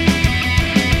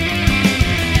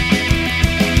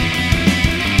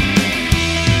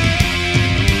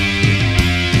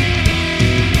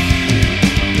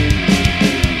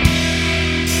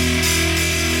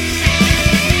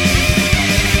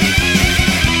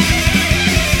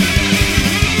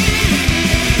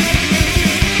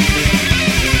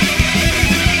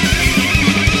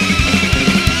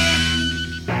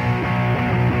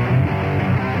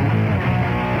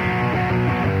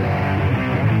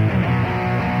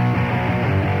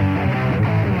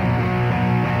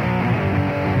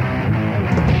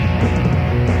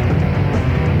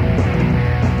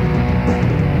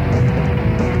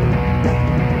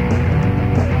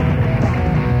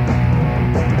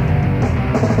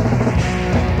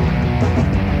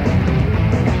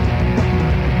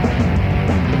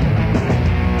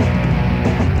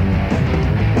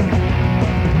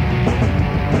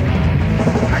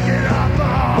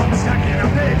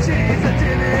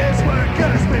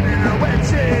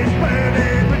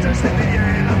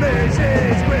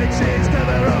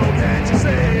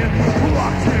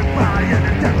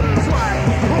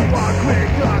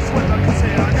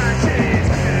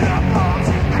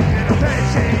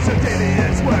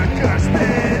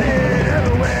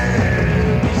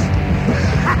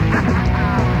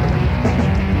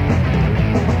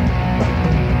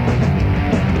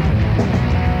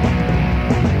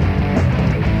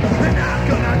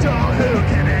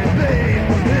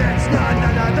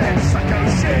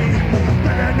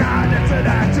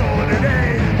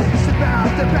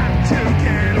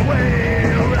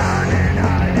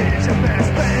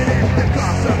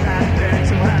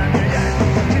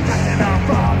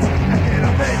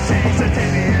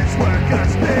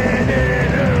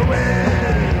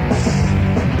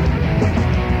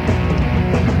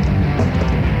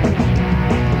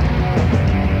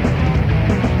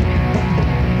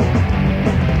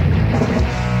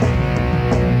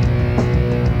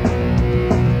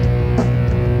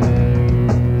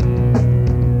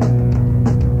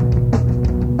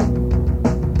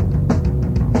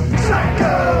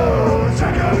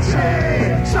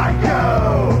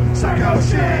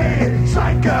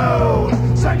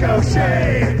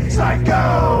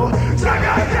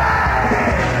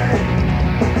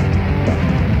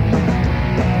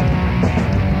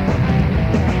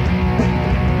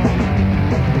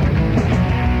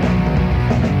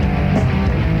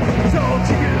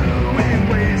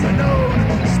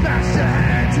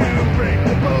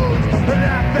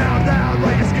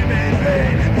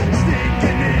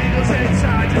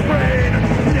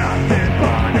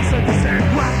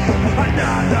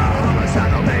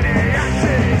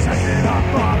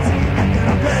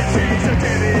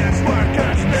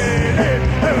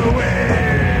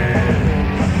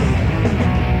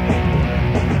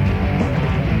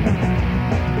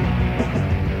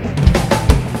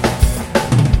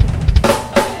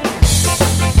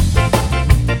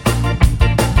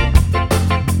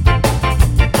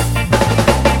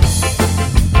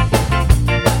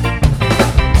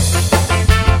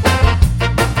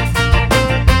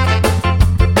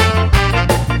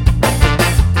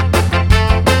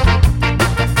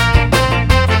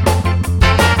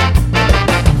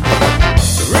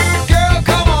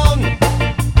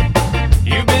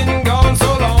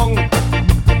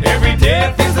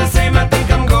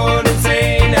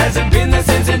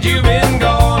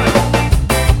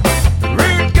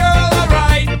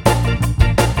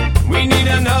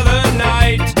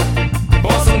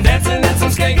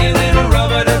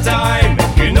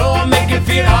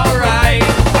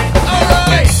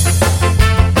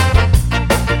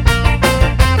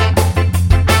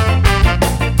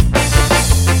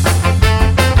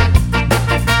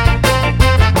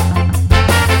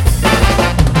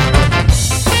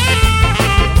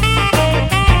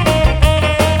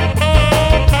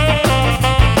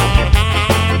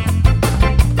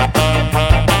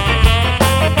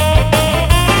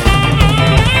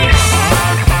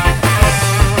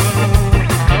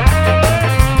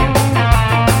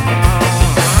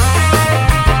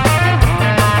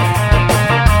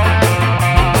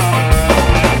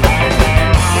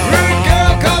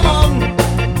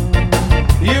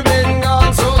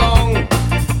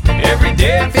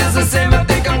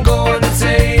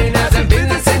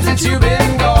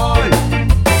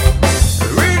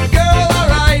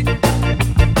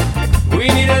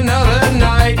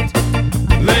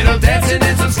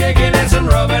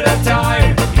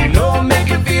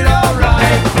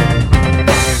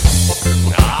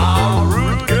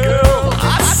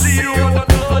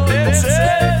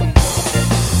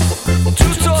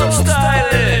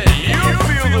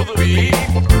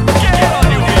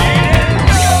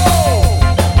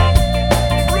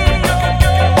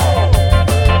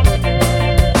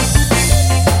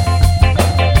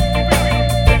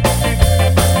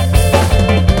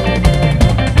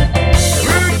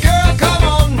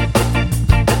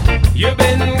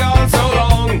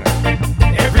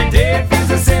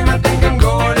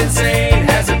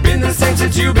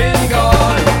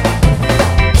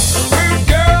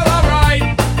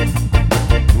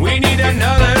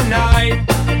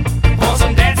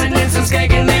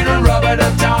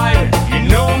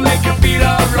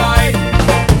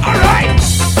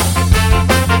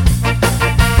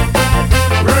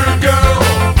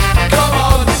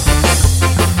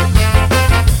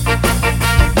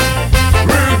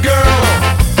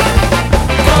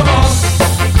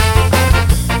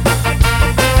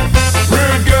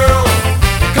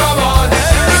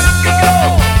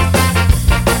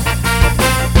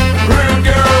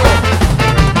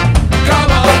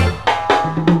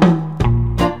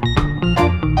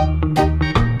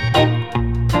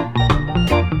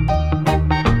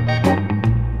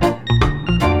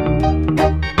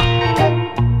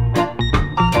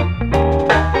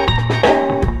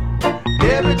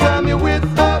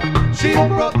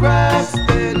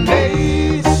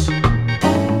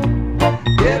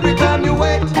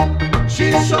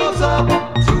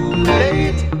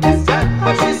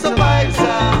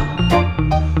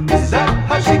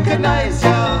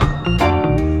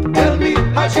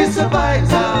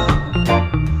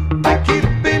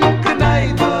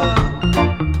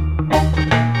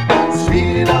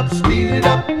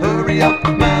 hurry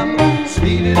up, ma'am.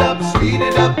 Speed it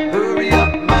up, hurry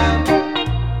up, ma'am.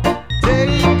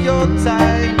 Take your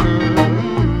time, girl.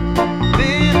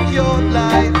 Live your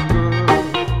life, girl.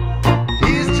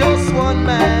 He's just one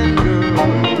man, girl.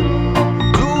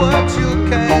 Do what you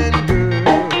can,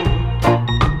 girl.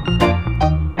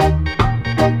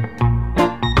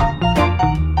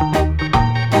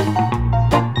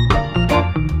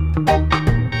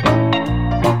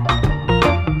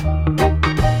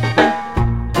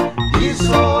 He's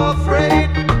so afraid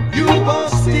you won't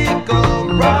stick